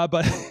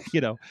 But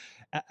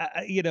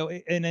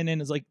and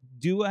then it's like,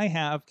 do I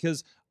have?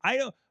 Because I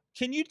don't.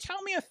 Can you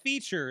tell me a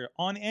feature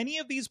on any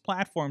of these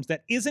platforms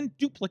that isn't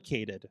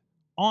duplicated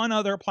on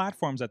other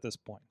platforms at this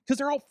point? Because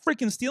they're all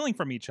freaking stealing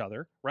from each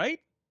other, right?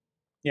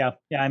 Yeah.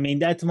 I mean,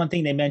 that's one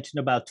thing they mentioned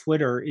about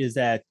Twitter is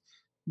that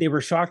they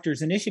were shocked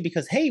there's an issue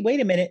because, hey, wait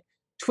a minute,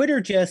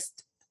 Twitter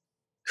just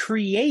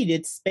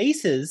created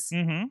Spaces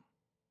Mm-hmm.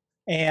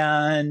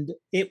 and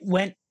it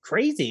went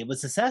crazy. It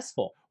was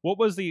successful. What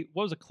was the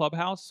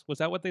Clubhouse? Was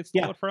that what they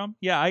stole Yeah. it from?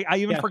 Yeah, I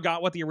even Yeah.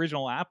 forgot what the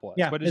original app was.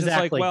 Yeah, But it's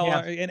exactly, just like, well,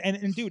 yeah.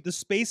 and dude, the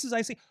Spaces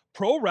I see,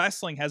 pro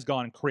wrestling has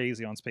gone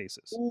crazy on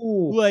Spaces.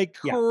 Ooh, Like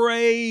yeah.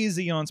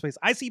 crazy on Spaces.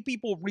 I see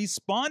people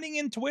responding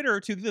in Twitter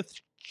to the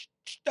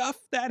stuff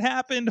that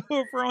happened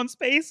over on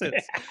Spaces.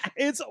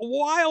 It's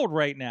wild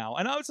right now.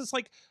 And I was just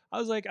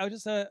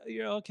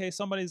okay,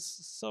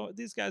 so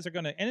these guys are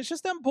gonna, and it's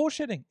just them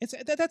bullshitting.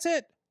 That's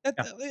it.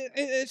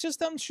 It's just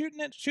them shooting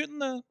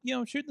the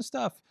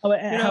stuff. Oh,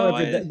 You know, however,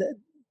 I-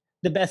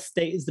 the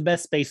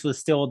best space was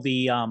still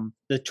the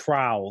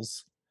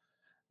trials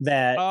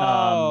that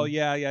Oh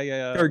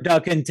yeah. or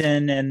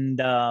Duckington and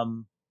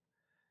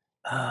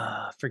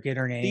forget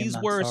her name. These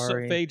I'm were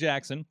sorry. Faye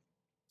Jackson.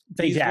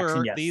 Faye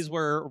Jackson, yes. These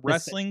were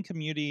wrestling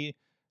community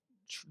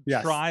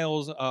Yes.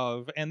 trials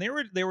of, and they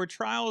were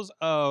trials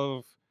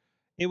of.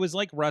 It was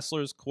like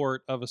wrestler's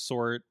court of a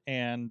sort,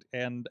 and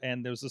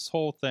there's this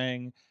whole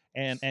thing,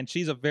 and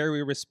she's a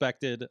very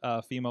respected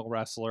female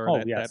wrestler Oh,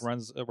 that yes.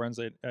 runs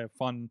a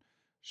fun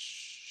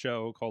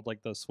show called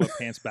like the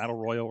Sweatpants Battle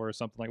Royal or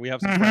something. Like, we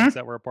have some Mhm. friends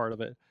that were a part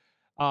of it.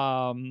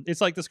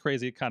 It's like this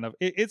crazy kind of,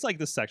 it's like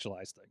this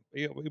sexualized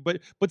thing,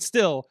 but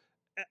still,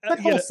 But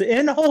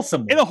in a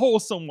wholesome way. in a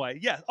wholesome way.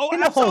 Yes. Oh,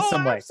 In a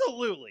wholesome way.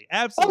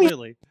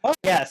 absolutely. Oh,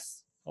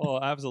 yes. Oh,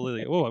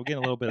 absolutely. Oh, I'm getting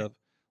a little bit of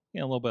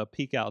a little bit of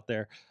peek out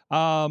there.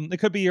 It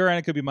could be your end,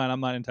 it could be mine.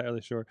 I'm not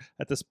entirely sure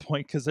at this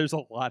point because there's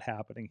a lot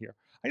happening here.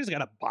 I just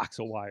got a box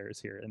of wires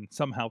here, and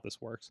somehow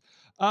this works.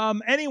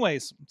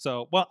 Anyways,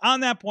 so well, on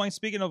that point,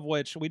 speaking of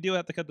which, we do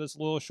have to cut this a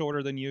little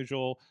shorter than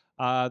usual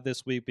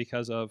this week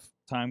because of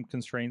time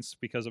constraints,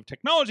 because of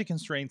technology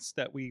constraints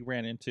that we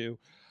ran into.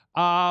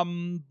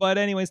 But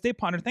anyways, Dave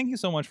Ponder, thank you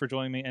so much for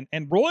joining me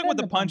and rolling with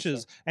the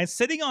punches and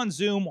sitting on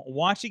Zoom,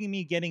 watching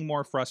me getting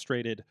more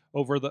frustrated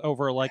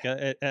over like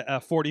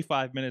a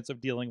 45 minutes of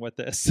dealing with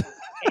this.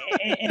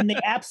 And the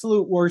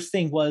absolute worst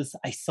thing was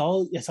I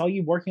saw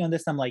you working on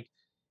this. I'm like,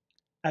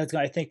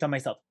 I think to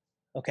myself,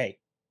 okay,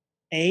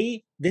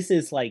 this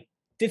is like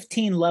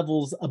 15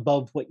 levels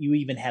above what you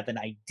even have an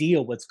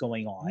idea what's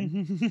going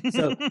on.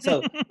 So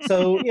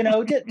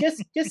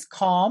just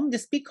calm,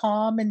 just be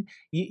calm, and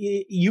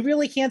you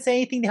really can't say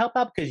anything to help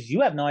out because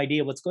you have no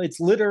idea what's going. It's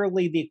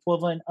literally the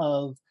equivalent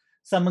of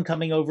someone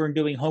coming over and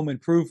doing home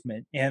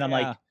improvement, and I'm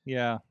like,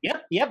 yep,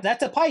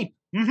 that's a pipe.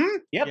 Mm-hmm.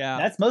 Yep,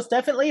 that's most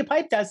definitely a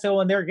pipe that's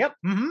still in there. Yep.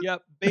 Mm-hmm.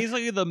 Yep.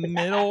 Basically, the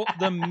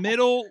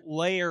middle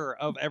layer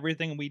of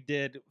everything we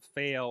did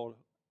failed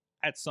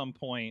at some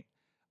point.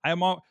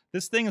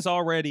 This thing is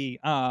already.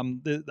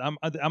 I'm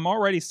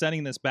already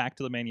sending this back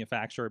to the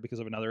manufacturer because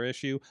of another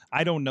issue.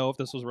 I don't know if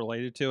this was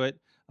related to it.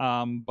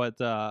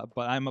 But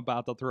I'm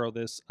about to throw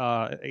this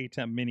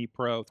ATEM Mini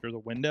Pro through the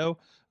window,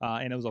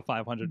 and it was a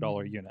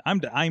 $500 unit.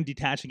 I'm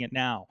detaching it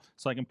now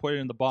so I can put it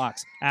in the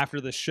box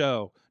after the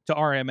show to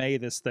RMA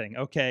this thing,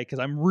 okay? Because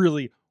I'm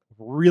really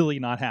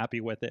not happy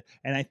with it,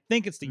 and I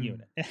think it's the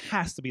unit. It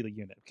has to be the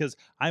unit because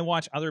I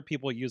watch other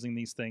people using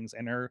these things,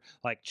 and they're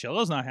like,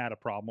 Chilla's not had a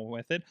problem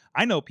with it.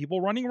 I know people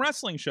running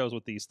wrestling shows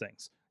with these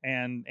things,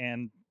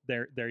 and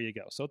there you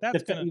go. So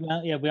that's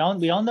we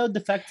all know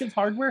defective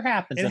hardware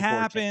happens. It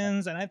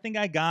happens, and I think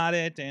I got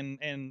it,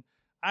 and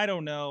I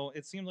don't know.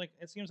 It seems like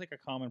a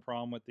common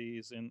problem with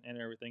these and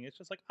everything. It's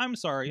just like, I'm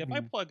sorry, if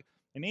I plug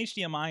an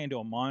HDMI into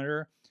a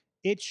monitor,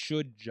 it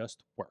should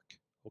just work,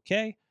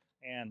 okay?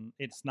 And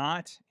it's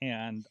not,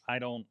 and I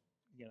don't,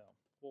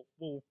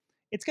 well,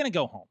 it's gonna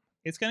go home.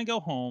 It's gonna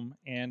go home,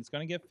 and it's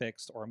gonna get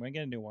fixed, or I'm gonna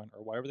get a new one,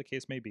 or whatever the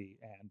case may be,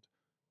 and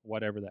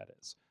whatever that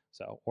is.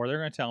 So, or they're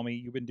going to tell me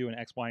you've been doing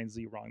X, Y, and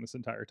Z wrong this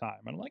entire time.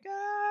 And I'm like,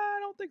 I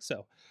don't think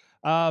so.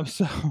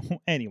 So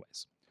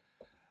anyways,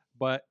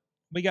 but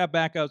we got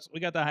backups.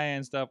 We got the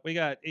high-end stuff. We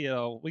got,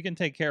 we can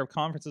take care of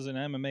conferences and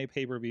MMA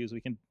pay-per-views.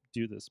 We can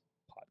do this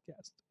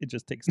podcast. It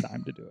just takes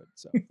time to do it.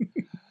 So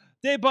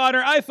Dave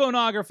Potter,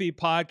 iPhoneography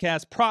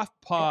podcast, Prof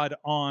Pod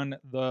on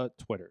the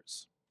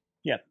Twitters.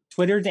 Yeah,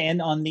 Twitters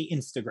and on the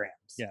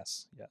Instagrams.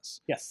 Yes.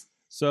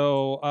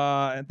 So,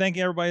 and thank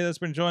you everybody that's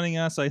been joining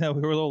us. I know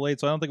we were a little late,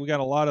 so I don't think we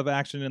got a lot of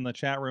action in the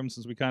chat room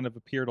since we kind of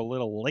appeared a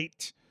little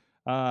late.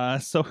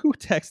 So who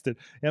texted?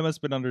 Emma's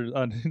been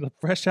under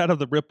fresh out of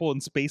the Ripple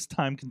and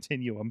space-time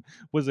continuum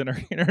was in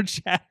our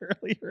chat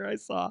earlier. I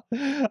saw.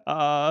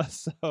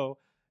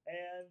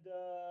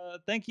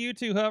 Thank you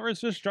to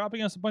whoever's just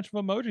dropping us a bunch of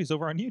emojis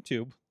over on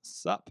YouTube.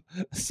 Sup.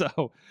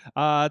 So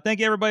thank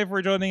you everybody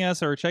for joining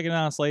us or checking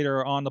us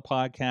later on the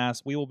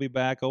podcast. We will be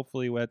back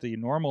hopefully at the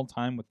normal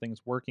time with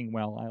things working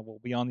well. We'll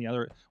be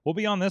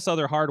on this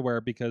other hardware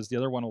because the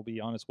other one will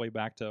be on its way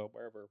back to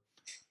wherever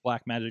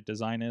Black Magic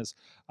Design is.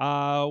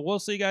 We'll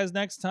see you guys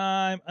next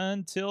time.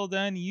 Until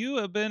then, you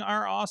have been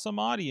our awesome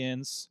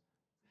audience.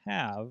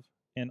 Have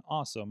an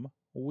awesome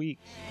week.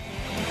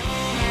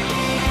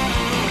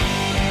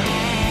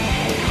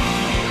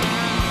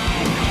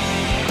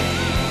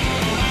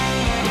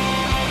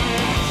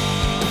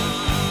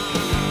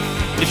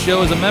 This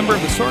show is a member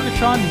of the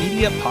Sorgatron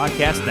Media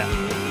Podcast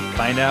Network.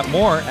 Find out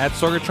more at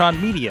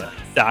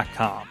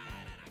sorgatronmedia.com.